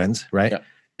with my friends. Right. Yeah.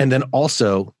 And then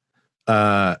also,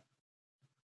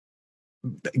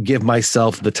 give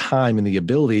myself the time and the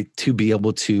ability to be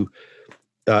able to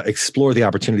explore the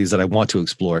opportunities that I want to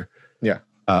explore.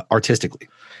 Artistically.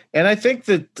 And I think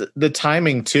that the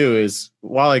timing too is,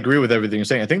 while I agree with everything you're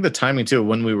saying, I think the timing too,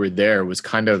 when we were there, was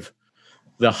kind of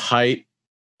the height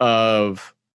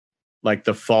of like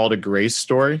the fall to grace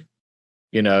story.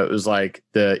 It was like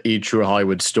the E! True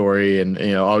Hollywood story, and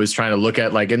always trying to look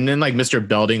at like, and then like Mr.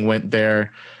 Belding went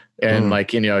there, and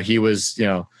like he was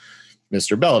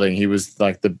Mr. Belding, he was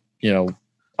like the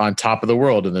on top of the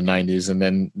world in the 90s, and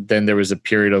then there was a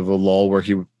period of a lull where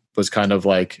he was kind of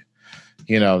like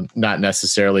not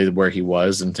necessarily where he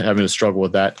was and having to struggle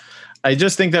with that. I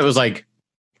just think that was like,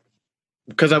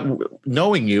 because I'm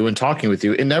knowing you and talking with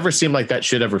you, it never seemed like that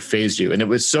shit ever phased you. And it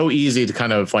was so easy to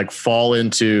kind of like fall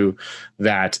into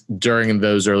that during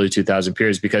those early 2000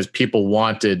 periods, because people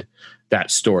wanted that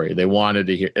story. They wanted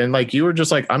to hear. And like, you were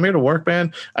just like, I'm here to work,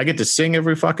 man. I get to sing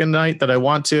every fucking night that I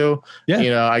want to.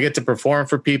 Yeah. I get to perform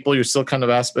for people. You're still kind of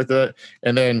aspect of it.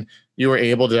 And then you were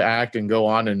able to act and go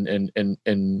on and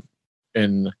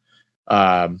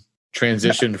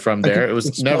transition from there. It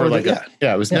was never like,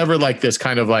 it was never like this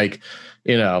kind of like,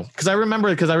 because I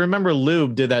remember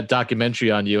Lube did that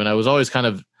documentary on you, and I was always kind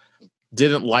of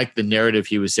didn't like the narrative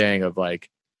he was saying of like,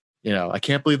 I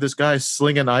can't believe this guy's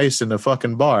slinging ice in the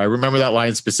fucking bar. I remember that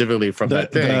line specifically from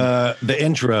that thing. The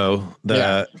intro,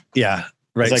 right.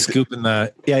 Like, scooping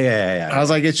the, I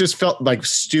was like, it just felt like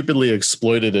stupidly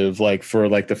exploitative, like for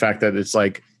like the fact that it's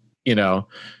like,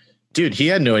 dude, he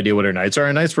had no idea what our nights are.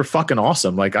 Our nights were fucking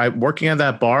awesome. Like working at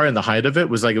that bar, and the height of it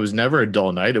was like, it was never a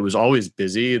dull night. It was always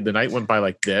busy. The night went by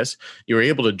like this. You were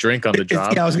able to drink on the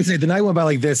job. I was gonna say the night went by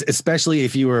like this, especially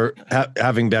if you were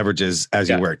having beverages as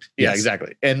you worked. Yes. Yeah,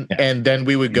 exactly. And then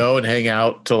we would go and hang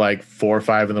out till like 4 or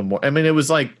 5 in the morning. I mean, it was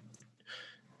like,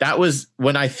 that was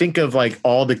when I think of like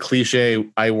all the cliche,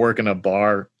 I work in a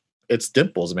bar, it's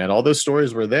Dimples, man. All those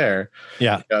stories were there.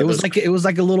 Yeah. It was like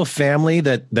a little family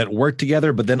that worked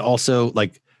together, but then also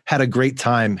like had a great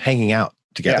time hanging out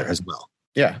together as well.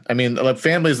 Yeah. I mean, like,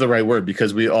 family is the right word,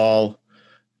 because we all,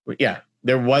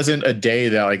 there wasn't a day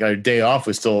that like our day off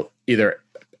was still either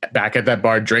back at that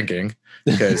bar drinking,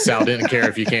 because Sal didn't care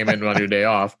if you came in on your day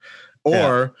off,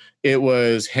 or it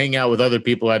was hang out with other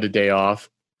people who had a day off,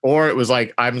 or it was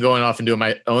like, I'm going off and doing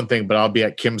my own thing, but I'll be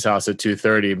at Kim's house at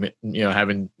 2:30,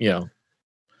 having,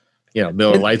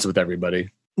 Miller Lights with everybody.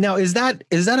 Now, is that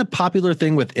a popular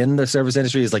thing within the service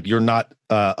industry? Is like you're not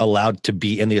allowed to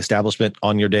be in the establishment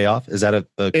on your day off? Is that a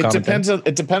it depends thing?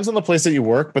 it depends on the place that you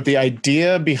work, but the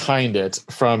idea behind it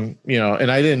from,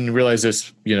 and I didn't realize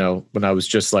this, when I was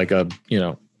just like a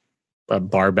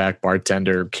bar back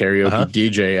bartender, karaoke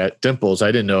DJ at Dimples. I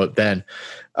didn't know it then.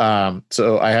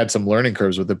 So I had some learning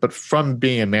curves with it, but from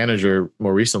being a manager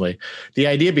more recently, the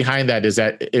idea behind that is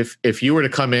that if you were to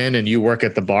come in and you work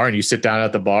at the bar and you sit down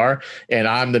at the bar and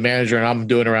I'm the manager and I'm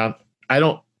doing around, I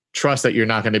don't trust that you're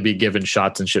not going to be given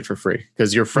shots and shit for free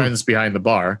because your friends behind the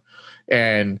bar,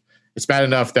 and it's bad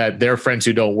enough that their friends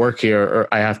who don't work here, or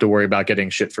I have to worry about getting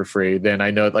shit for free. Then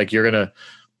I know like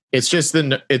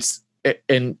it's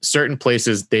in certain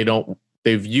places, they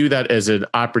view that as an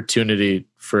opportunity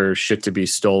for shit to be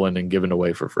stolen and given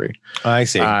away for free. I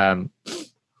see.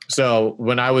 So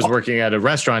when I was working at a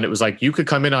restaurant, it was like, you could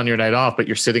come in on your night off, but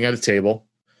you're sitting at a table,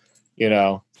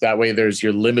 that way there's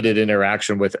your limited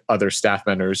interaction with other staff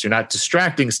members. You're not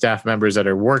distracting staff members that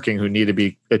are working who need to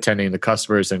be attending the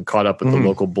customers and caught up with the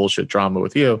local bullshit drama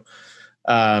with you.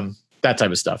 That type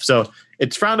of stuff. So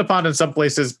it's frowned upon in some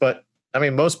places, but I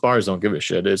mean, most bars don't give a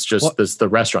shit. It's just the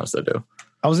restaurants that do.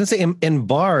 I was going to say in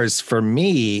bars, for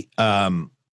me,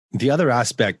 the other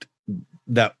aspect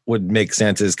that would make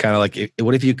sense is kind of like,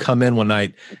 what if you come in one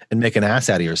night and make an ass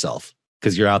out of yourself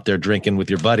because you're out there drinking with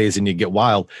your buddies and you get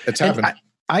wild? It's happened.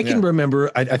 I can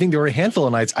remember, I think there were a handful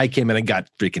of nights I came in and got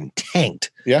freaking tanked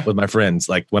with my friends,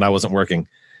 like when I wasn't working.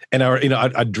 And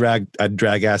I'd drag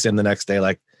ass in the next day,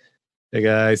 like, hey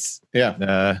guys.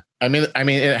 Yeah. I mean,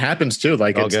 it happens too.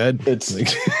 Like, all good. It's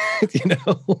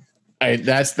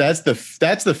that's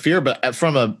the fear. But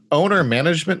from a owner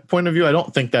management point of view, I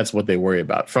don't think that's what they worry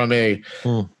about. From I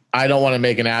don't want to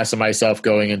make an ass of myself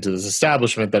going into this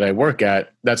establishment that I work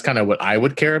at. That's kind of what I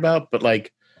would care about. But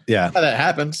like, that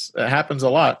happens. It happens a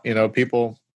lot.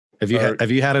 People. Have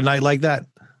you had a night like that?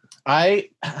 I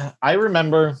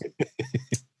remember.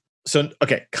 So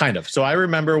okay, kind of. So I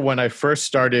remember when I first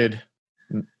started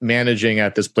managing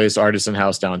at this place, Artisan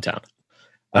House downtown.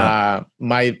 My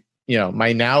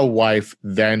now wife,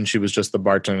 then she was just the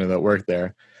bartender that worked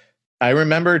there. I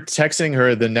remember texting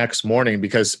her the next morning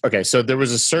because, so there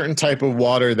was a certain type of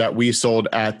water that we sold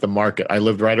at the market. I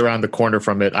lived right around the corner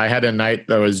from it. I had a night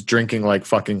that I was drinking like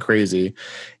fucking crazy.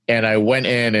 And I went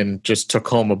in and just took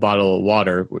home a bottle of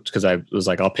water, because I was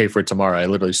like, I'll pay for it tomorrow. I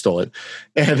literally stole it.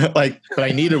 And but I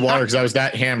needed water because I was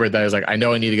that hammered that I was like, I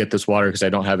know I need to get this water because I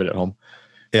don't have it at home.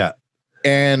 Yeah.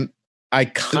 And I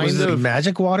was it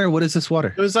magic water? What is this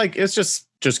water? It was like, it's just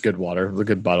good water, a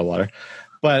good bottle of water.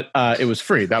 But it was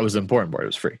free. That was the important part. It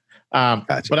was free.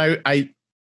 Gotcha. But I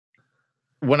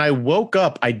when I woke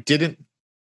up, I didn't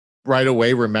right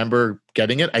away remember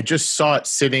getting it. I just saw it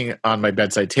sitting on my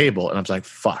bedside table. And I was like,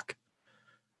 fuck.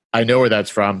 I know where that's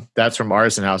from. That's from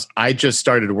Artisan House. I just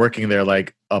started working there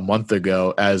like a month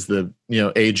ago as the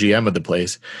AGM of the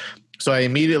place. So I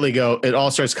immediately go, it all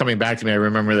starts coming back to me. I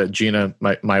remember that Gina,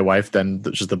 my wife, then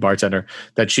just the bartender,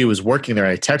 that she was working there.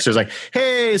 I texted her, I was like,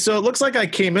 hey, so it looks like I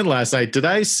came in last night. Did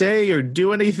I say or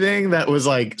do anything that was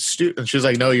like stupid? And she was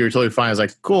like, no, you were totally fine. I was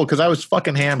like, cool. Cause I was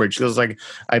fucking hammered. She was like,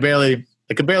 I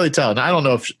could barely tell. And I don't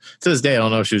know if to this day, I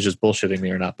don't know if she was just bullshitting me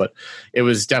or not, but it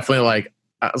was definitely like,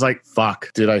 I was like,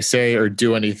 fuck, did I say or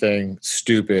do anything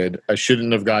stupid? I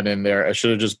shouldn't have gotten in there. I should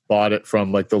have just bought it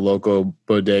from like the local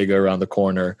bodega around the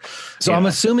corner. So I'm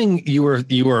assuming you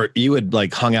had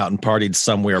like hung out and partied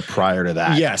somewhere prior to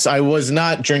that. Yes. I was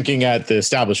not drinking at the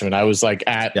establishment. I was like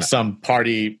at some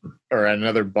party or at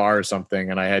another bar or something.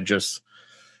 And I had just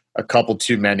a couple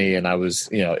too many. And I was,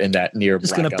 in that near.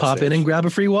 Just going to pop in and grab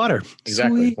a free water.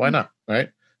 Exactly. Sweet. Why not?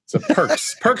 Right. So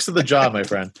perks of the job, my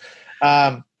friend.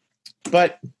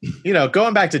 But,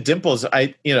 going back to Dimples,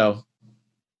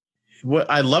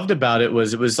 what I loved about it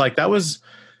was like, that was,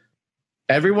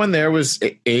 everyone there was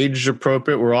age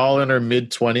appropriate. We're all in our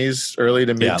mid 20s, early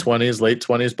to mid 20s, late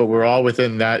 20s, but we're all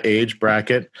within that age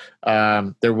bracket.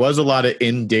 There was a lot of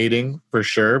in dating for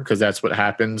sure, because that's what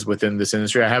happens within this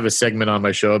industry. I have a segment on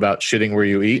my show about shitting where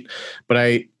you eat,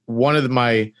 but one of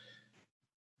my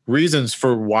reasons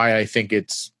for why I think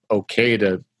it's okay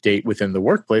to date within the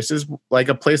workplace is like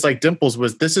a place like Dimples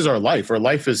was, this is our life. Our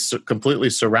life is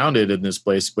completely surrounded in this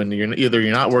place. When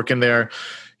you're not working there,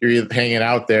 you're hanging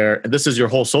out there, and this is your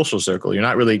whole social circle. You're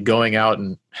not really going out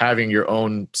and having your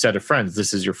own set of friends.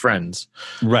 This is your friends,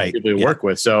 right? People you work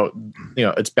with. So,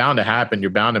 it's bound to happen. You're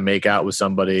bound to make out with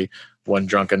somebody one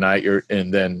drunken night,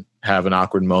 and then have an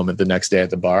awkward moment the next day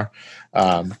at the bar.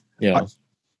 I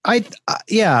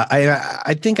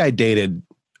think I dated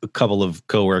a couple of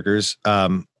coworkers.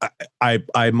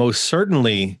 I most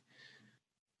certainly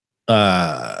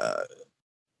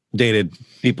dated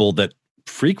people that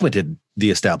frequented the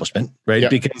establishment, right?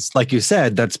 Yep. Because like you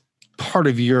said, that's part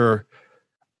of your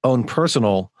own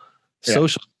personal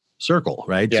social circle,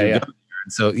 right? Yeah,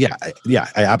 So I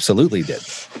absolutely did.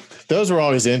 Those were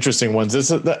always the interesting ones.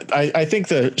 I think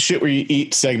the shit where you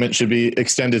eat segment should be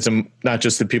extended to not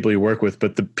just the people you work with,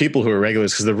 but the people who are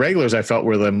regulars. Because the regulars I felt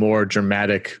were the more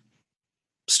dramatic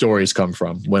stories come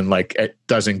from when like it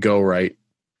doesn't go right,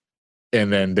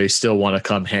 and then they still want to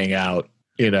come hang out,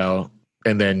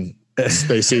 and then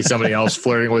they see somebody else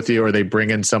flirting with you, or they bring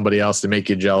in somebody else to make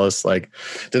you jealous. Like,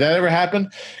 did that ever happen?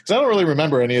 Because I don't really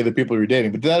remember any of the people you're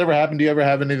dating, but did that ever happen? Do you ever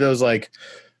have any of those like,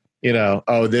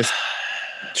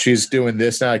 she's doing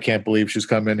this now, I can't believe she's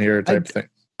come in here type of thing?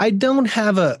 I don't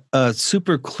have a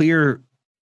super clear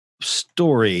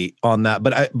story on that,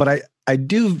 but I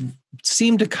do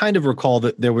seem to kind of recall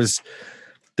that there was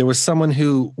someone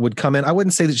who would come in. I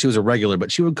wouldn't say that she was a regular,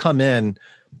 but she would come in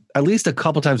at least a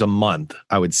couple times a month.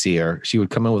 I would see her. She would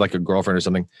come in with like a girlfriend or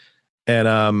something.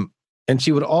 And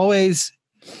she would always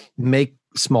make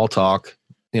small talk,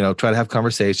 try to have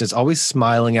conversations, always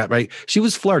smiling right. She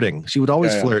was flirting. She would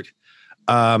always flirt.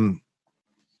 And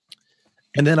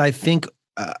then I think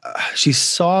she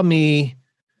saw me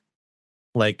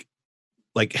like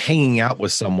hanging out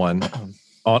with someone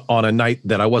on a night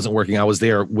that I wasn't working. I was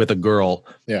there with a girl.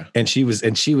 Yeah. And she was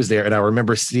there. And I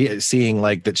remember seeing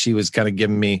like that she was kind of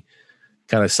giving me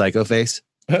kind of psycho face,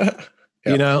 and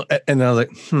I was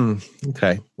like,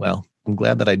 okay, well, I'm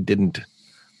glad that I didn't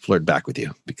flirt back with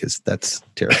you, because that's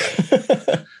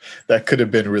terrifying. That could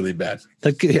have been really bad.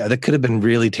 That could have been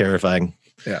really terrifying.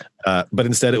 Yeah. But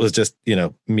instead it was just,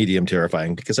 medium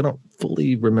terrifying, because I don't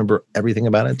fully remember everything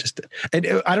about it.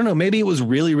 And I don't know, maybe it was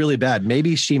really, really bad.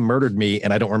 Maybe she murdered me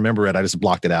and I don't remember it. I just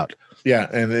blocked it out. Yeah.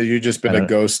 And you've just been a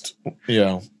ghost,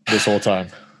 this whole time.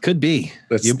 Could be.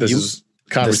 This is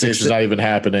conversations not even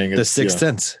happening. The Sixth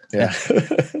Sense. Yeah.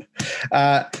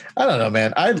 I don't know,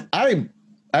 man.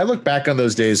 I look back on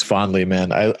those days fondly,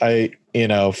 man. I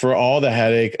for all the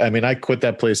headache, I mean, I quit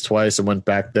that place twice and went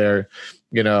back there,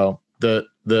 the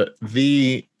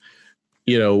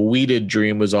weeded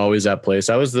dream was always that place.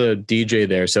 I was the DJ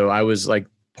there. So I was like,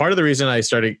 part of the reason I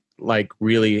started like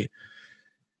really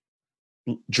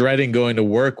dreading going to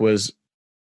work was,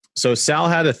 so Sal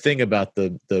had a thing about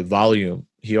the volume.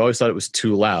 He always thought it was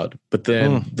too loud, but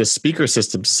then the speaker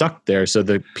system sucked there. So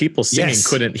the people singing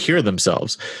couldn't hear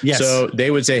themselves. Yes. So they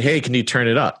would say, hey, can you turn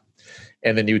it up?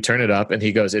 And then you would turn it up and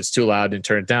he goes, it's too loud, and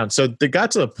turn it down. So it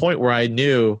got to the point where I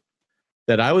knew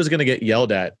that I was going to get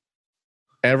yelled at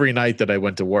every night that I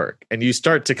went to work. And you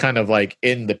start to kind of like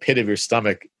in the pit of your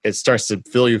stomach, it starts to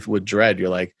fill you with dread. You're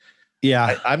like,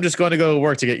 yeah, I'm just going to go to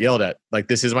work to get yelled at. Like,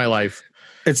 this is my life.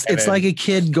 It's like a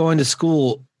kid going to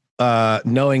school,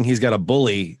 knowing he's got a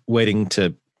bully waiting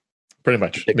to pretty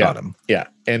much pick on him. Yeah.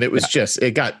 And it was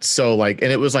it got so like,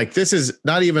 and it was like, this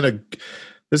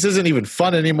isn't even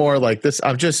fun anymore. Like this,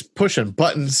 I'm just pushing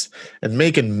buttons and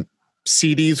making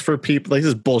CDs for people. Like, this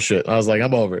is bullshit. I was like,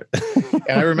 I'm over it.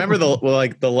 And I remember one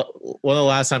of the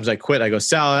last times I quit, I go,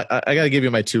 Sal, I got to give you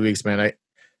my 2 weeks, man.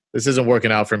 This isn't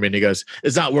working out for me. And he goes,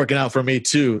 it's not working out for me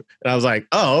too. And I was like,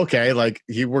 oh, okay. Like,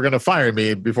 we're going to fire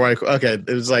me before okay.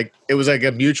 It was like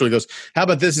a mutual. He goes, how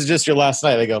about this is just your last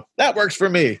night? I go, that works for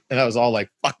me. And I was all like,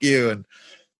 fuck you.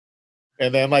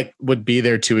 And then like would be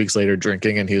there 2 weeks later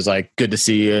drinking. And he was like, good to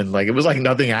see you. And like, it was like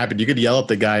nothing happened. You could yell at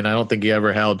the guy. And I don't think he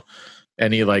ever held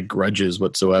any like grudges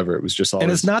whatsoever. It was just all. And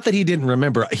it's not that he didn't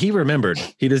remember. He remembered.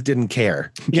 He just didn't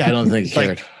care. Yeah, I don't think he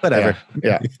cared. Like, whatever.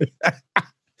 Yeah.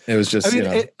 It was just. I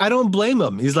mean, I don't blame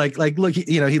him. He's like, look,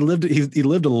 he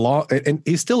lived a long, and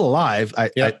he's still alive. I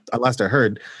last I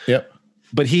heard. Yep.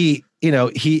 But he's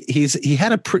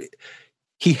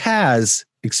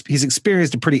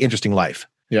experienced a pretty interesting life.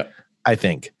 Yeah, I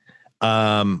think.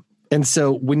 And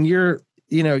so when you're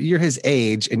his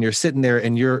age and you're sitting there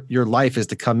and your life is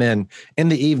to come in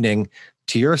the evening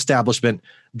to your establishment,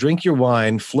 drink your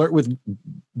wine, flirt with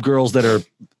girls that are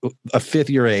a fifth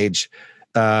your age,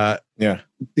 a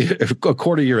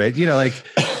quarter your age,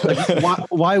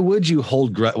 why would you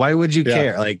hold why would you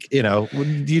care? Like,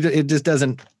 it just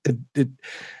doesn't,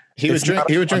 he would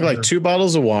drink like 2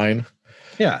 bottles of wine.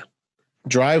 Yeah.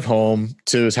 Drive home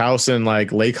to his house in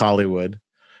like Lake Hollywood.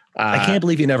 I can't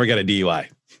believe he never got a DUI.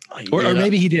 Or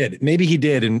maybe he did. Maybe he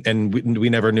did, and we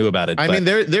never knew about it. I mean,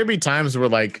 there'd be times where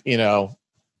like,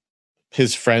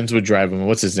 his friends would drive him.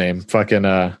 What's his name?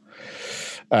 Fucking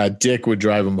Dick would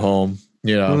drive him home.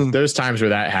 There's times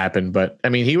where that happened. But I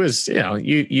mean, he was,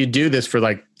 you do this for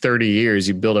like 30 years,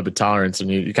 you build up a tolerance and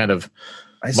you kind of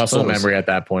muscle memory at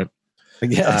that point.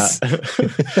 Yes.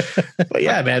 But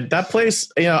yeah, man, that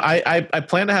place, I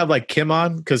plan to have like Kim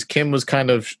on because Kim was kind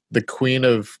of the queen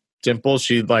of Dimples.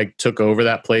 She like took over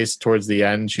that place towards the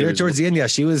end. Towards the end, yeah,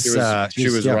 she was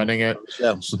running it.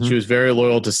 Yeah. Mm-hmm. She was very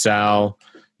loyal to Sal,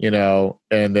 and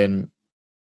then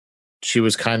she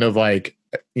was kind of like,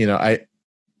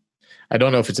 I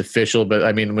don't know if it's official, but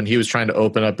I mean, when he was trying to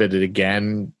open up it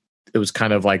again, it was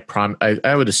kind of like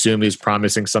I would assume he's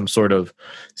promising some sort of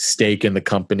stake in the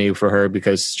company for her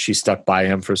because she stuck by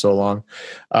him for so long.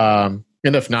 And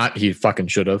if not, he fucking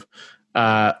should have.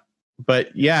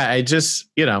 But yeah, I just,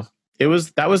 that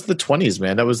was the 20s,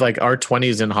 man. That was like our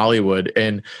 20s in Hollywood.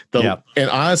 And and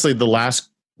honestly, the last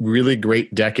really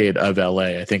great decade of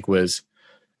LA, I think, was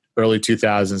early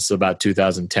 2000s to about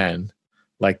 2010.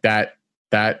 Like that,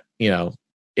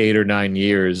 8 or 9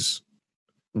 years,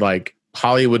 like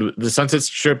Hollywood, the Sunset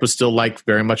Strip was still like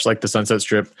very much like the Sunset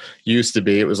Strip used to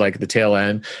be. It was like the tail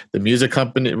end.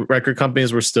 The record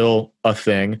companies were still a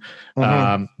thing.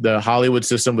 Mm-hmm. The Hollywood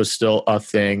system was still a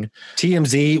thing.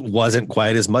 TMZ wasn't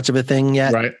quite as much of a thing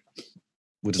yet. Right.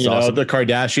 Which is awesome. The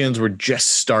Kardashians were just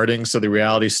starting. So the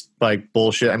reality's like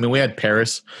bullshit. I mean, we had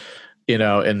Paris,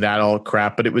 and that all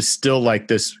crap, but it was still like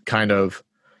this kind of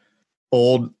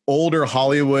older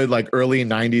Hollywood, like early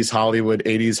 90s Hollywood,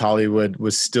 80s Hollywood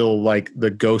was still like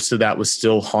the ghost of that was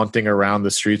still haunting around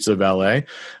the streets of LA.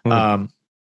 I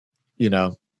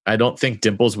don't think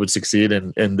Dimples would succeed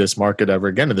in this market ever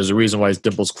again. And there's a reason why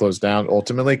Dimples closed down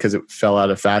ultimately, because it fell out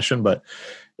of fashion, but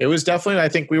it was definitely, I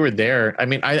think we were there. I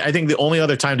mean, I think the only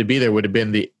other time to be there would have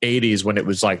been the 80s when it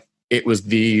was like, it was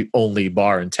the only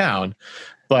bar in town.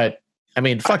 But I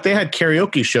mean, fuck, they had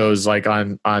karaoke shows like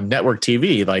on network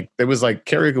TV. Like there was like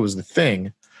karaoke was the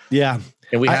thing. Yeah.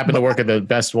 And we happened to work at the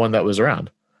best one that was around.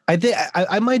 I think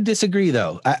I might disagree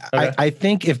though. I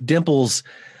think if Dimples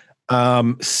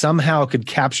somehow could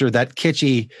capture that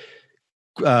kitschy,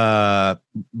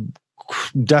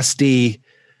 dusty,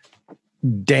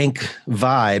 dank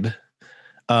vibe,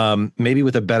 maybe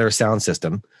with a better sound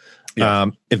system,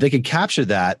 if they could capture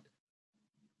that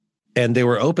and they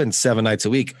were open 7 nights a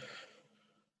week,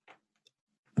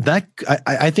 that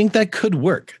I think that could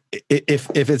work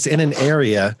if it's in an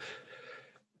area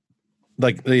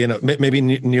like maybe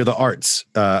near the arts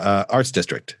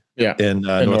district in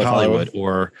North Hollywood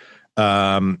or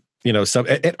some.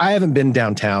 I haven't been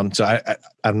downtown, so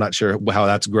I'm not sure how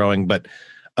that's growing, but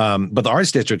the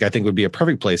arts district I think would be a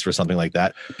perfect place for something like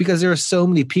that because there are so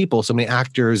many people, so many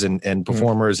actors and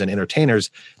performers and entertainers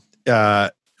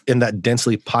in that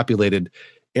densely populated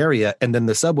area, and then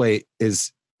the subway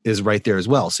is right there as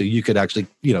well. So you could actually,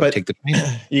 take the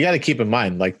train. You got to keep in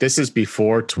mind, like this is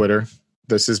before Twitter.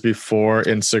 This is before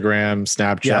Instagram,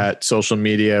 Snapchat, social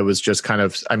media was just kind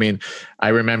of, I mean, I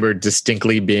remember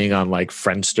distinctly being on like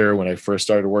Friendster when I first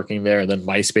started working there, and then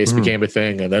MySpace became a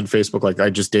thing, and then Facebook, like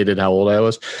I just dated how old I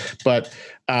was. But,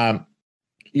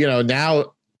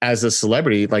 now as a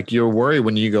celebrity, like your worry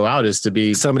when you go out is to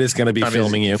be somebody's going to be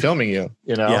filming you,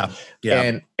 Yeah.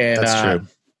 And that's true.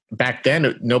 Back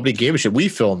then, nobody gave a shit. We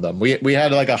filmed them. We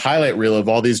had like a highlight reel of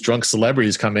all these drunk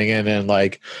celebrities coming in and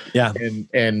like,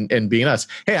 and being us.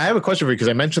 Hey, I have a question for you because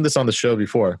I mentioned this on the show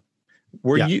before.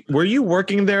 Were you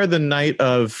working there the night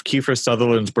of Kiefer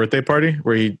Sutherland's birthday party,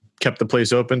 where he kept the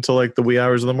place open till like the wee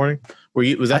hours of the morning?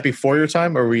 Was that before your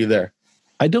time, or were you there?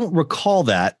 I don't recall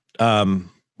that,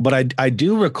 but I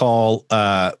do recall.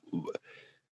 I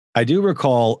do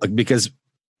recall because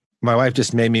my wife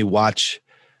just made me watch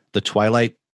the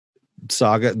Twilight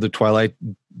saga, the Twilight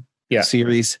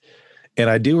series, and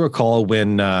I do recall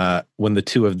when the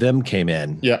two of them came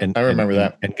in. Yeah, I remember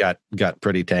that, and got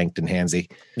pretty tanked and handsy.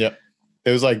 Yeah,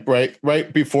 it was like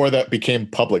right before that became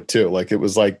public too. Like it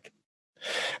was like,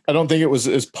 I don't think it was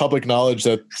as public knowledge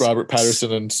that Robert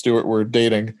Pattinson and Stewart were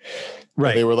dating.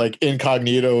 Right, they were like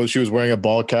incognito. She was wearing a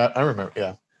ball cap. I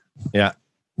remember. Yeah.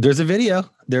 There's a video.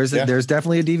 There's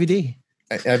definitely a DVD.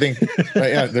 I think.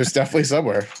 There's definitely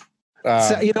somewhere.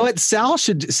 So, you know what? Sal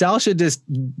should just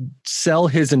sell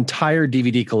his entire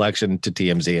DVD collection to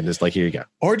TMZ and just like, here you go.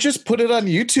 Or just put it on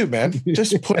YouTube, man.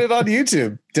 Just put it on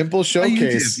YouTube. Dimple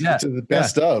Showcase to the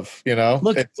best of,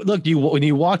 Look, when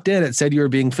you walked in, it said you were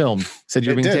being filmed. Said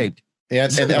you were being taped. Yeah,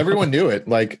 and everyone knew it.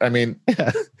 Like, I mean,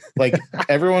 like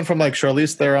everyone from like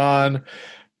Charlize Theron,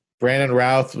 Brandon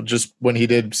Routh, just when he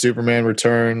did Superman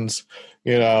Returns,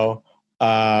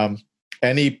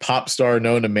 any pop star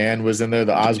known to man was in there.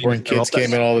 The Osborne kids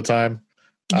came in all the time.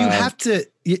 You have to,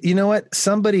 you know what?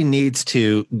 Somebody needs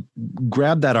to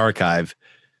grab that archive,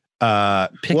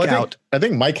 pick out. I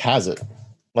think Mike has it.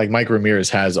 Like Mike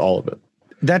Ramirez has all of it.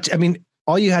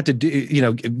 all you had to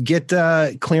do, get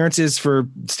clearances for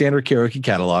standard karaoke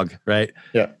catalog, right?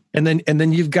 Yeah. And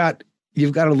then you've got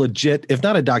a legit, if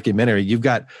not a documentary, you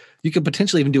could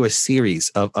potentially even do a series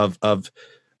of through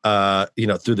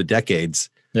the decades,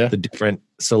 the different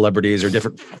celebrities or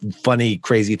different funny,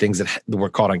 crazy things that were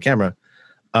caught on camera.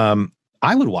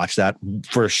 I would watch that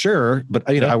for sure, but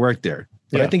I worked there.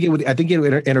 But I think it would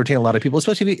entertain a lot of people,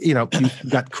 especially if you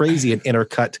got crazy and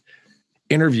intercut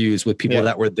interviews with people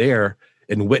that were there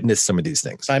and witnessed some of these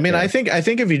things. I mean, I think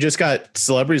if you just got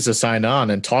celebrities to sign on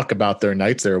and talk about their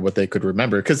nights there, what they could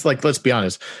remember, because like, let's be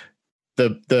honest,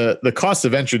 the cost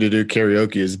of entry to do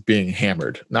karaoke is being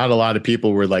hammered. Not a lot of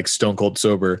people were like stone cold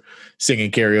sober singing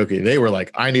karaoke. They were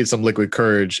like, I need some liquid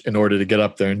courage in order to get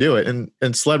up there and do it.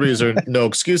 And celebrities are no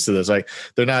excuse to this. Like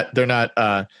they're not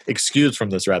excused from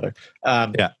this rather.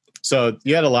 So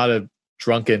you had a lot of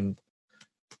drunken,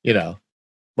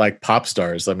 like pop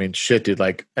stars. I mean, shit, dude.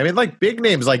 Like big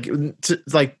names, like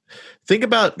think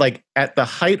about like at the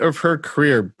height of her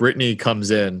career, Britney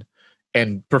comes in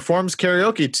and performs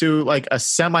karaoke to like a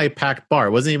semi-packed bar.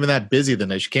 It wasn't even that busy the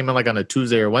night. She came in like on a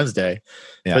Tuesday or Wednesday,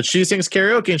 but she sings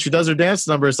karaoke and she does her dance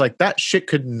numbers. Like that shit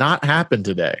could not happen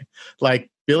today.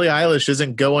 Like Billie Eilish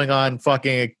isn't going on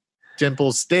fucking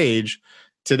Dimple's stage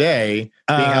today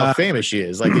being how famous she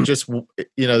is. Like it just,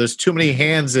 there's too many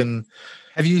hands in.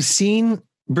 Have you seen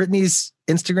Britney's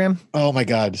Instagram? Oh my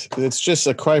God. It's just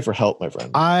a cry for help, my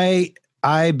friend.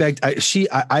 I begged.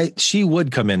 She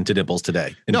would come into Dimples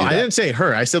today. No, I didn't say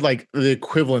her. I said like the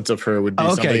equivalent of her would be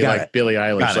somebody like Billie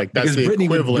Eilish. Like that's the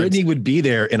equivalent. Britney would be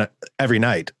there every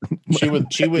night. She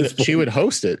would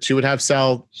host it. She would have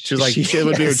Sal. She's like it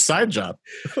would be her side job.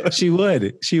 She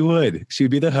would. She would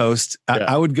be the host.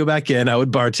 I would go back in. I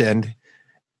would bartend.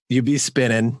 You'd be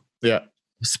spinning. Yeah,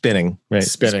 spinning. Right,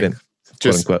 spinning.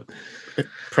 Just quote unquote.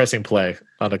 Pressing play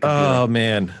on a computer. Oh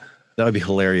man. That would be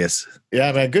hilarious.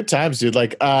 Yeah, man. Good times, dude.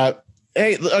 Like,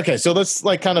 hey, okay. So let's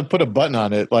like kind of put a button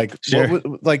on it. Like,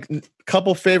 like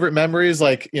couple favorite memories.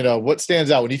 Like, what stands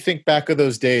out when you think back of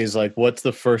those days? Like, what's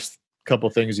the first couple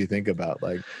things you think about?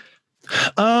 Like,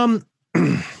 well,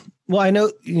 I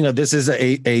know this is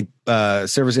a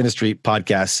service industry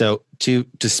podcast. So to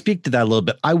speak to that a little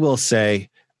bit, I will say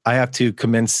I have to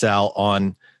commend Sal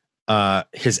on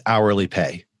his hourly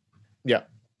pay. Yeah,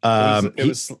 it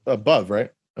was above,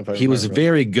 right? He was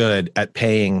very good at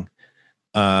paying,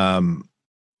 because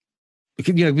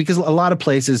a lot of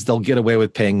places they'll get away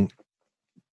with paying,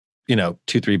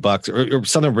 $2-3 or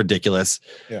something ridiculous.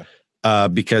 Yeah.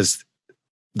 Because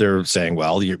they're saying,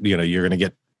 well, you're going to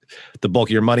get the bulk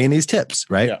of your money in these tips.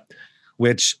 Right.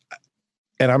 Yeah.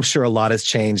 And I'm sure a lot has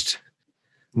changed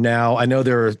now. I know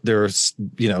there's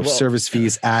service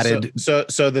fees added. So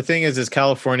the thing is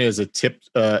California is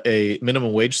a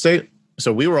minimum wage state.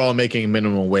 So we were all making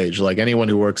minimum wage. Like anyone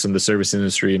who works in the service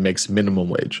industry makes minimum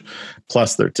wage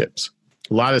plus their tips.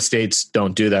 A lot of states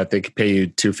don't do that. They could pay you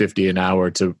 $2.50 an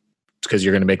hour because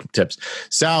you're going to make tips.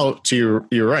 Sal, you're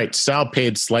right. Sal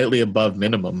paid slightly above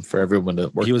minimum for everyone to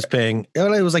work. He was paying,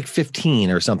 it was like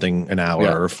 15 or something an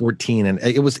hour or 14. And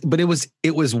it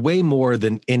was way more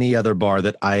than any other bar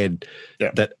that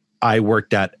I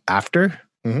worked at after.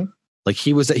 Mm-hmm. Like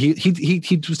he was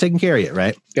taking care of it,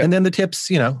 right? Yeah. And then the tips,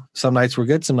 some nights were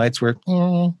good, some nights were.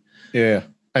 Yeah,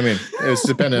 I mean, it was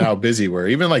depending on how busy we were.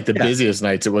 Even like the busiest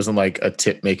nights, it wasn't like a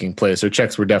tip making place. Their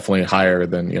checks were definitely higher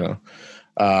than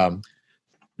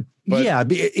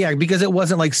because it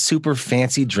wasn't like super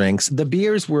fancy drinks. The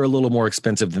beers were a little more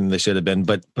expensive than they should have been,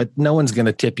 but no one's going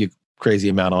to tip you crazy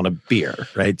amount on a beer,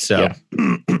 right? So.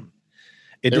 Yeah.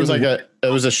 It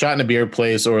was a shot in a beer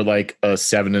place or like a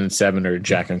 7-7 or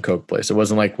Jack and Coke place. It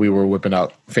wasn't like we were whipping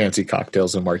out fancy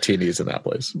cocktails and martinis in that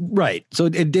place. Right. So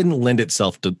it didn't lend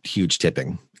itself to huge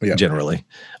tipping generally.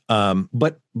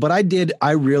 But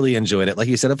I really enjoyed it. Like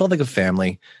you said, it felt like a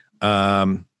family.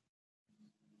 And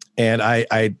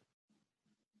I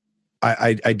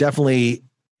definitely,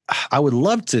 I would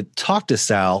love to talk to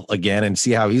Sal again and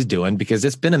see how he's doing because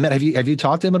it's been a minute. Have you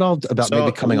talked to him at all about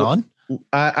maybe coming on?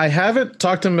 I haven't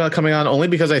talked to him about coming on only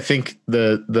because I think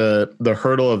the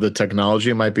hurdle of the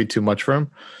technology might be too much for him.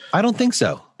 I don't think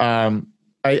so.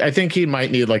 I think he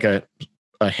might need like a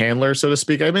handler, so to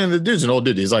speak. I mean, the dude's an old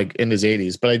dude. He's like in his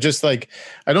 80s, but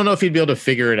I don't know if he'd be able to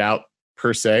figure it out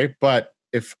per se. But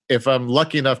if I'm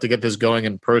lucky enough to get this going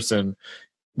in person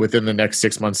within the next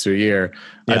 6 months to a year,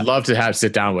 I'd love to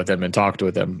sit down with him and talk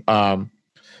with him.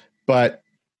 But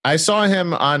I saw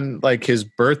him on like his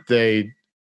birthday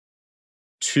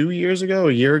 2 years ago.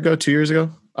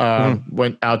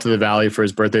 Went out to the Valley for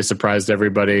his birthday, surprised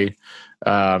everybody,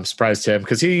 surprised him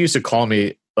because he used to call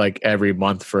me like every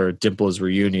month for Dimple's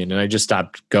reunion, and I just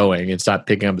stopped going and stopped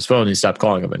picking up his phone. And he stopped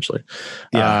calling eventually.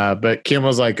 Yeah. But Kim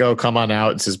was like, "Oh, come on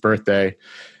out! It's his birthday,"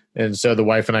 and so the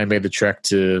wife and I made the trek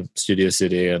to Studio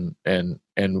City and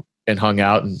hung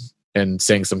out and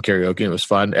sang some karaoke. It was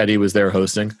fun. Eddie was there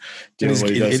hosting.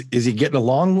 Is he getting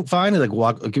along fine? Like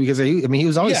walk because he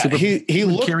was always super. He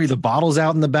would carry the bottles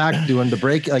out in the back doing the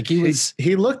break. Like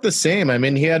he looked the same. I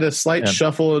mean, he had a slight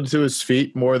shuffle into his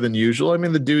feet more than usual. I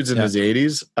mean, the dude's in his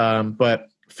 80s, but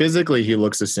physically he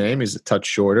looks the same. He's a touch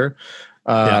shorter.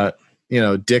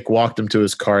 Dick walked him to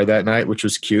his car that night, which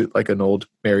was cute, like an old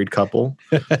married couple.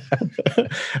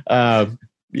 But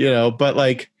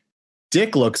like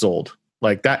Dick looks old.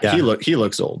 Like that, he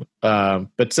looks old.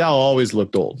 But Sal always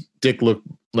looked old. Dick looked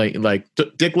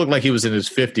Dick looked like he was in his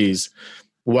 50s,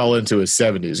 well into his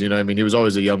 70s. You know what I mean? He was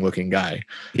always a young looking guy.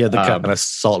 He had the kind of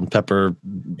salt and pepper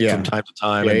from time to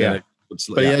time. But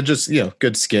he had just,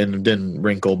 good skin and didn't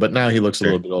wrinkle, but now he looks a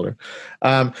little bit older.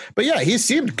 But yeah, he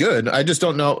seemed good. I just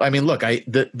don't know. I mean, look,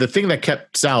 the thing that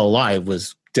kept Sal alive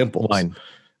was Dimples.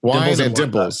 Wine and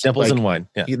Dimples. Dimples and wine.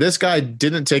 Yeah. This guy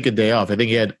didn't take a day off. I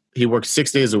think he worked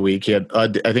 6 days a week. I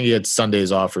think he had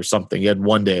Sundays off or something. He had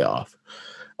one day off.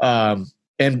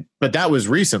 But that was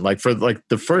recent. Like for like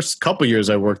the first couple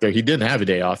years I worked there, he didn't have a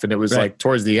day off. And it was like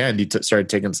towards the end, he started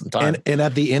taking some time. And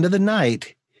at the end of the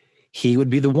night, he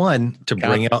would be the one to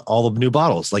bring out all the new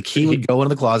bottles. Like he would go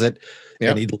into the closet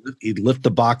and he'd lift the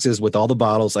boxes with all the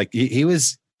bottles. Like he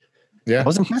was, that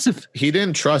was impressive. He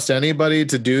didn't trust anybody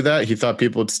to do that. He thought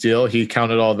people would steal. He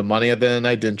counted all the money at the end of the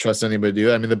night. Didn't trust anybody to do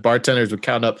that. I mean, the bartenders would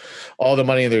count up all the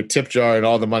money in their tip jar and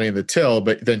all the money in the till,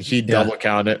 but then he'd double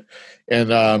count it.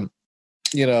 And I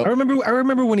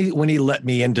remember when he let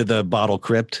me into the bottle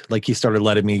crypt. Like he started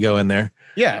letting me go in there.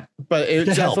 Yeah, but it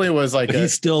definitely was like he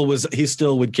still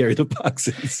would carry the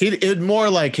boxes. It more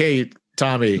like, hey,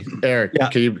 Tommy, Eric,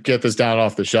 can you get this down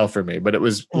off the shelf for me? But it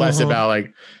was less about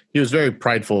like, he was very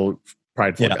prideful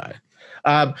guy.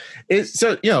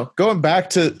 So going back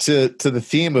to the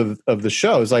theme of the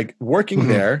show is like working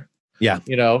there. Yeah.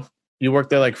 You worked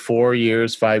there like 4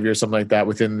 years, 5 years, something like that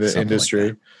within the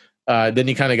industry. Then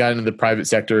you kind of got into the private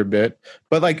sector a bit,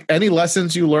 but like any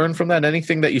lessons you learned from that,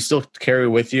 anything that you still carry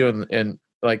with you and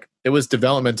like it was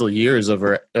developmental years of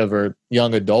our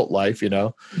young adult life,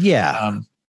 Yeah.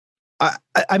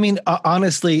 I mean,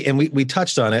 honestly, and we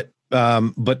touched on it.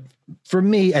 But for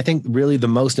me, I think really the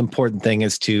most important thing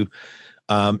is to,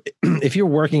 if you're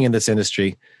working in this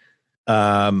industry,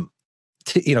 it's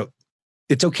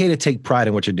okay to take pride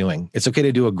in what you're doing. It's okay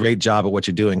to do a great job at what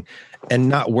you're doing and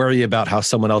not worry about how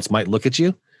someone else might look at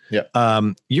you. Yeah.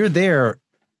 You're there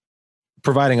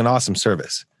providing an awesome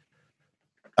service.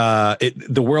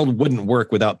 The world wouldn't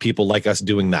work without people like us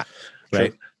doing that.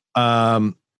 Right.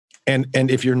 Sure. And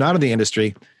if you're not in the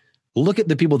industry, look at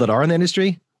the people that are in the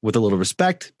industry with a little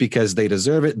respect because they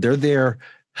deserve it. They're there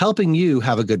helping you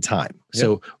have a good time. Yep.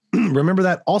 So remember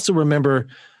that. Also remember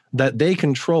that they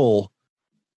control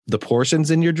the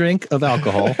portions in your drink of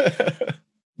alcohol.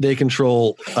 They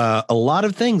control a lot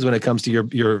of things when it comes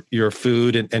to your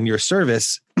food and your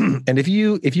service. And if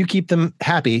you keep them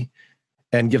happy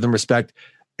and give them respect,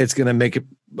 it's going to make it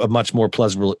a much more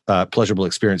pleasurable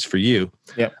experience for you.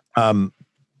 Yeah.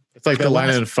 It's like that line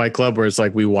in Fight Club where it's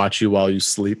like, we watch you while you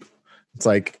sleep. It's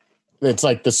like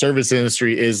the service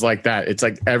industry is like that. It's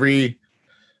like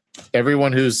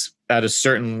everyone who's at a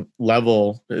certain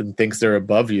level and thinks they're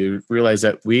above you realize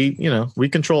that we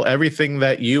control everything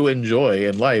that you enjoy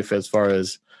in life as far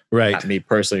as not me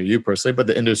personally or you personally, but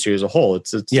the industry as a whole.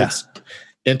 It's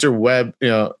interweb,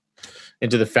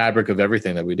 into the fabric of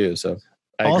everything that we do. So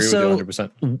I agree with you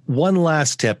 100%. One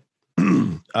last tip.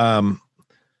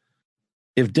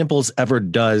 If Dimples ever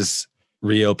does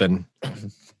reopen,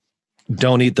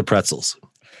 don't eat the pretzels.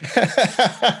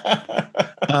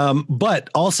 But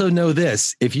also know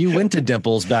this, if you went to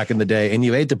Dimples back in the day and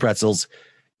you ate the pretzels,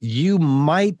 you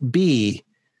might be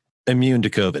immune to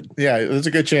COVID. Yeah, there's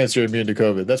a good chance you're immune to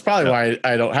COVID. That's probably why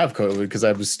I don't have COVID, because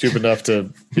I was stupid enough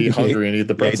to be hungry and eat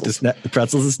the pretzels. The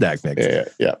pretzels and snack mix.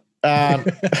 Yeah. All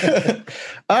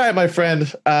right, my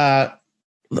friend.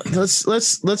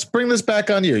 Let's bring this back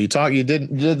on you. You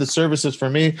did the services for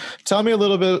me. Tell me a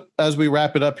little bit as we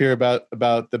wrap it up here about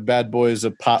the Bad Boys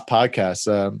of Pop podcast.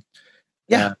 I'm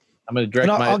going to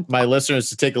direct my listeners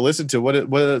to take a listen to what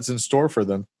it's in store for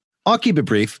them. I'll keep it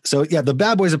brief. So yeah, the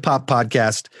Bad Boys of Pop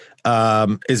podcast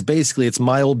is basically, it's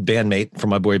my old bandmate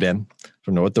from my boy band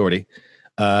from No Authority.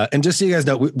 And just so you guys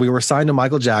know, we were signed to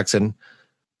Michael Jackson,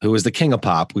 who is the king of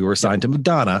pop. We were signed to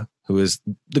Madonna, who is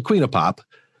the queen of pop.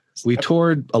 We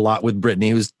toured a lot with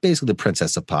Britney, who's basically the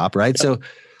princess of pop, right? So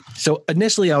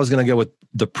initially I was going to go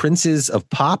the Princes of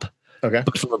Pop. Okay.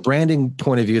 But from a branding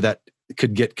point of view, that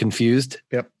could get confused.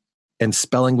 Yep. And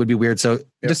spelling would be weird. So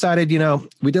decided,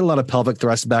 we did a lot of pelvic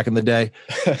thrusts back in the day.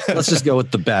 Let's just go with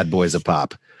the Bad Boys of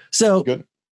Pop. So Good.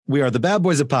 We are the Bad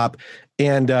Boys of Pop.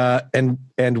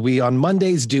 And we on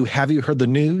Mondays do Have You Heard the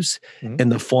News in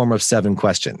the form of 7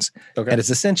 questions. Okay. And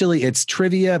it's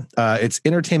trivia. It's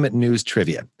entertainment news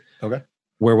trivia. Okay.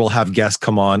 Where we'll have guests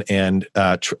come on and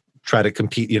try to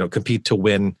compete to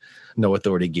win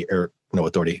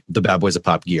the Bad Boys of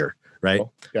Pop gear. Right.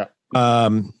 Cool. Yeah.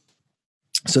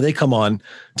 So they come on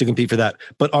to compete for that.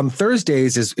 But on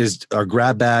Thursdays is our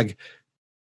grab bag.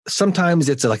 Sometimes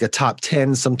it's like a top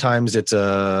 10. Sometimes it's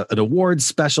an awards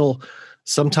special.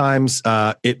 Sometimes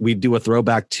we do a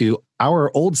throwback to our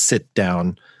old sit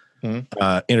down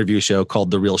interview show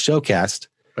called The Real Showcast.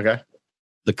 Okay.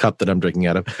 The cup that I'm drinking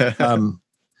out of.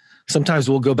 Sometimes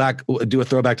we'll go back, do a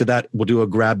throwback to that. We'll do a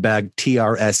grab bag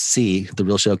TRSC, the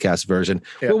Real Showcast version,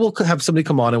 where we'll have somebody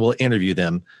come on and we'll interview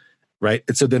them. Right.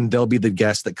 And so then they'll be the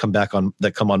guests that come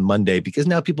on Monday, because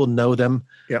now people know them.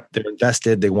 Yep. They're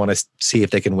invested. They want to see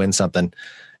if they can win something.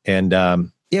 And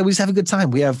we just have a good time.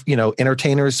 We have,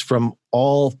 entertainers from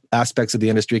all aspects of the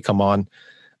industry come on.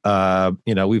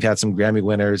 We've had some Grammy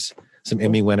winners, some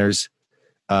Emmy winners.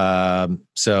 We have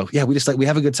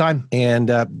a good time.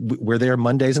 And we're there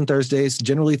Mondays and Thursdays,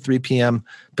 generally 3 p.m.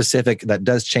 Pacific. That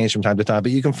does change from time to time,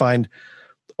 but you can find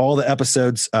all the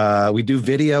episodes. We do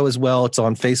video as well. It's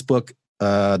on Facebook,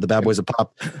 the Bad Boys of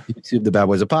Pop, YouTube, the Bad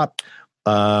Boys of Pop.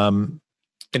 And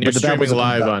you're streaming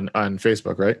live on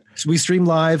Facebook, right? So we stream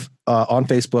live on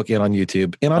Facebook and on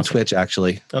YouTube and on Twitch,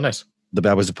 actually. Oh, nice. The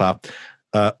Bad Boys of Pop.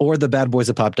 Or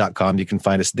thebadboysofpop.com. You can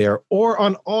find us there, or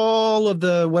on all of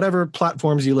the whatever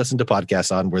platforms you listen to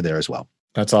podcasts on. We're there as well.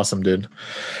 That's awesome, dude.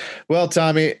 Well,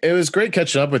 Tommy, it was great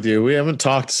catching up with you. We haven't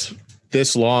talked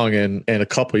this long in a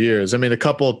couple of years. I mean, a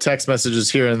couple text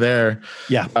messages here and there.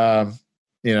 Yeah.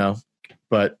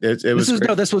 But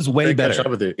this was way better. Catching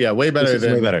up with you. Yeah, way better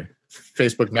than way better.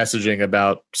 Facebook messaging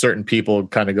about certain people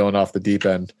kind of going off the deep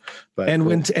end. But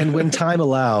when time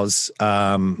allows,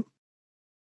 I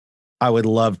would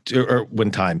love to, or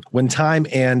when time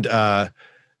and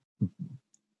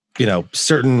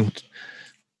certain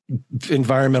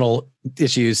environmental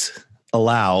issues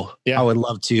allow, I would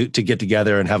love to get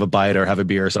together and have a bite or have a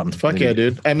beer or something. Fuck yeah,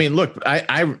 dude. I mean, look,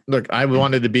 I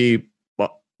wanted to be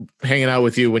hanging out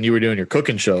with you when you were doing your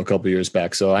cooking show a couple of years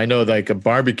back. So I know like a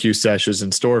barbecue sesh is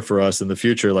in store for us in the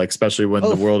future, like especially when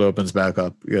the world opens back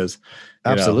up, because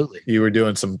absolutely you were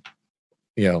doing some,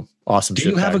 awesome shit. Do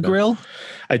you have a grill?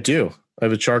 I do. I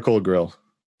have a charcoal grill.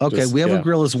 Okay, we have a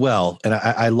grill as well, and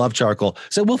I love charcoal.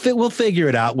 So we'll figure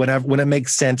it out when it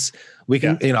makes sense. We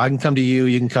can, I can come to you.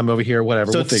 You can come over here.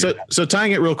 Whatever. So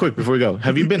tying it real quick before we go,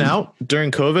 have you been out during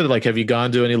COVID? Like, have you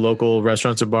gone to any local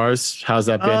restaurants or bars? How's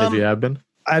that been? If you have been,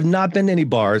 I've not been to any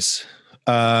bars.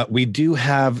 We do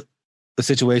have a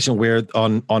situation where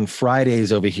on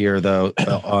Fridays over here, though,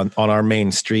 on our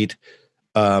main street,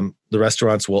 the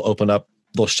restaurants will open up.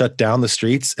 They'll shut down the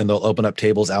streets and they'll open up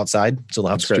tables outside, so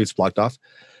they'll have the streets blocked off.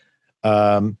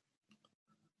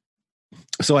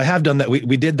 So I have done that.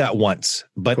 We did that once,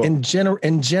 but cool. in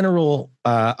general,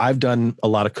 I've done a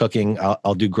lot of cooking.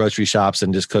 I'll do grocery shops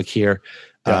and just cook here,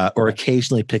 or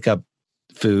occasionally pick up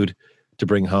food to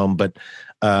bring home. But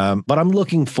I'm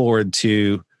looking forward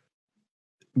to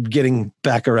getting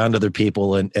back around other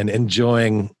people and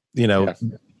enjoying, quote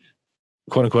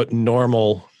unquote,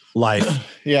 normal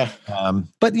life. Yeah.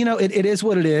 But it is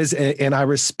what it is. And I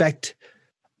respect,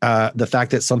 the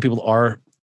fact that some people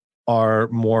are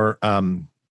more,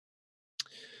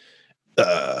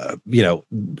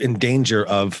 in danger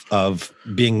of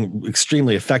being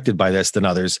extremely affected by this than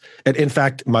others. And in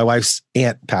fact, my wife's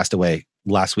aunt passed away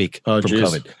last week from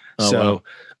COVID. So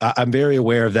wow. I'm very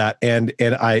aware of that. And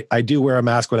I do wear a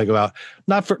mask when I go out,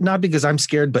 not because I'm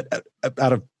scared, but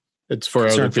out of it's for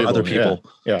other people.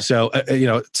 Yeah. So,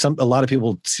 a lot of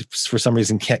people for some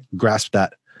reason can't grasp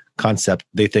that concept.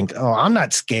 They think, oh, I'm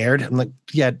not scared. I'm like,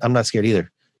 yeah, I'm not scared either.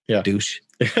 Yeah. Douche.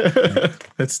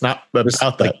 It's not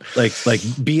about that.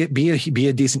 Like be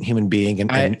a decent human being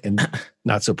and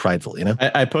not so prideful,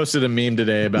 I posted a meme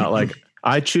today about like,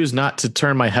 I choose not to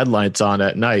turn my headlights on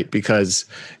at night because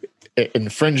it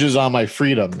infringes on my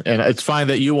freedom. And it's fine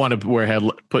that you want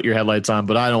to put your headlights on,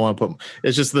 but I don't want to put.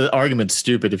 It's just the argument's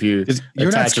stupid. If you're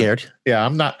not scared. Yeah,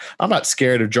 I'm not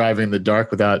scared of driving in the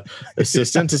dark without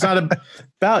assistance. It's not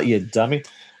about you, dummy.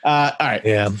 All right.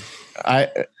 Yeah.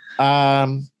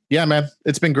 Yeah, man,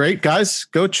 it's been great, guys.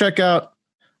 Go check out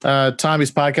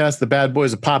Tommy's podcast,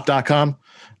 thebadboysofpop.com.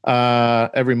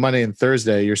 Every Monday and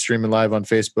Thursday, you're streaming live on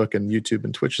Facebook and YouTube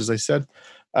and Twitch, as I said.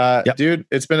 Dude,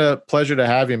 it's been a pleasure to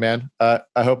have you, man. I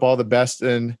hope all the best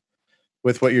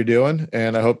with what you're doing.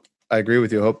 And I agree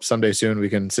with you. I hope someday soon we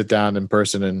can sit down in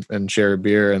person and share a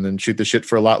beer and then shoot the shit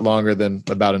for a lot longer than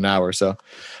about an hour. So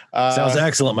sounds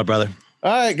excellent, my brother.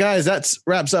 All right, guys, that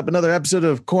wraps up another episode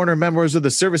of Corner Memoirs of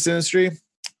the Service Industry.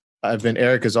 I've been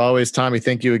Eric, as always. Tommy,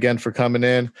 thank you again for coming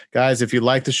in. Guys, if you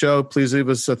like the show, please leave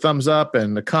us a thumbs up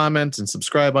and a comment and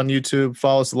subscribe on YouTube.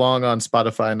 Follow us along on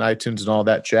Spotify and iTunes and all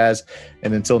that jazz.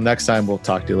 And until next time, we'll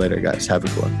talk to you later, guys. Have a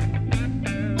good one.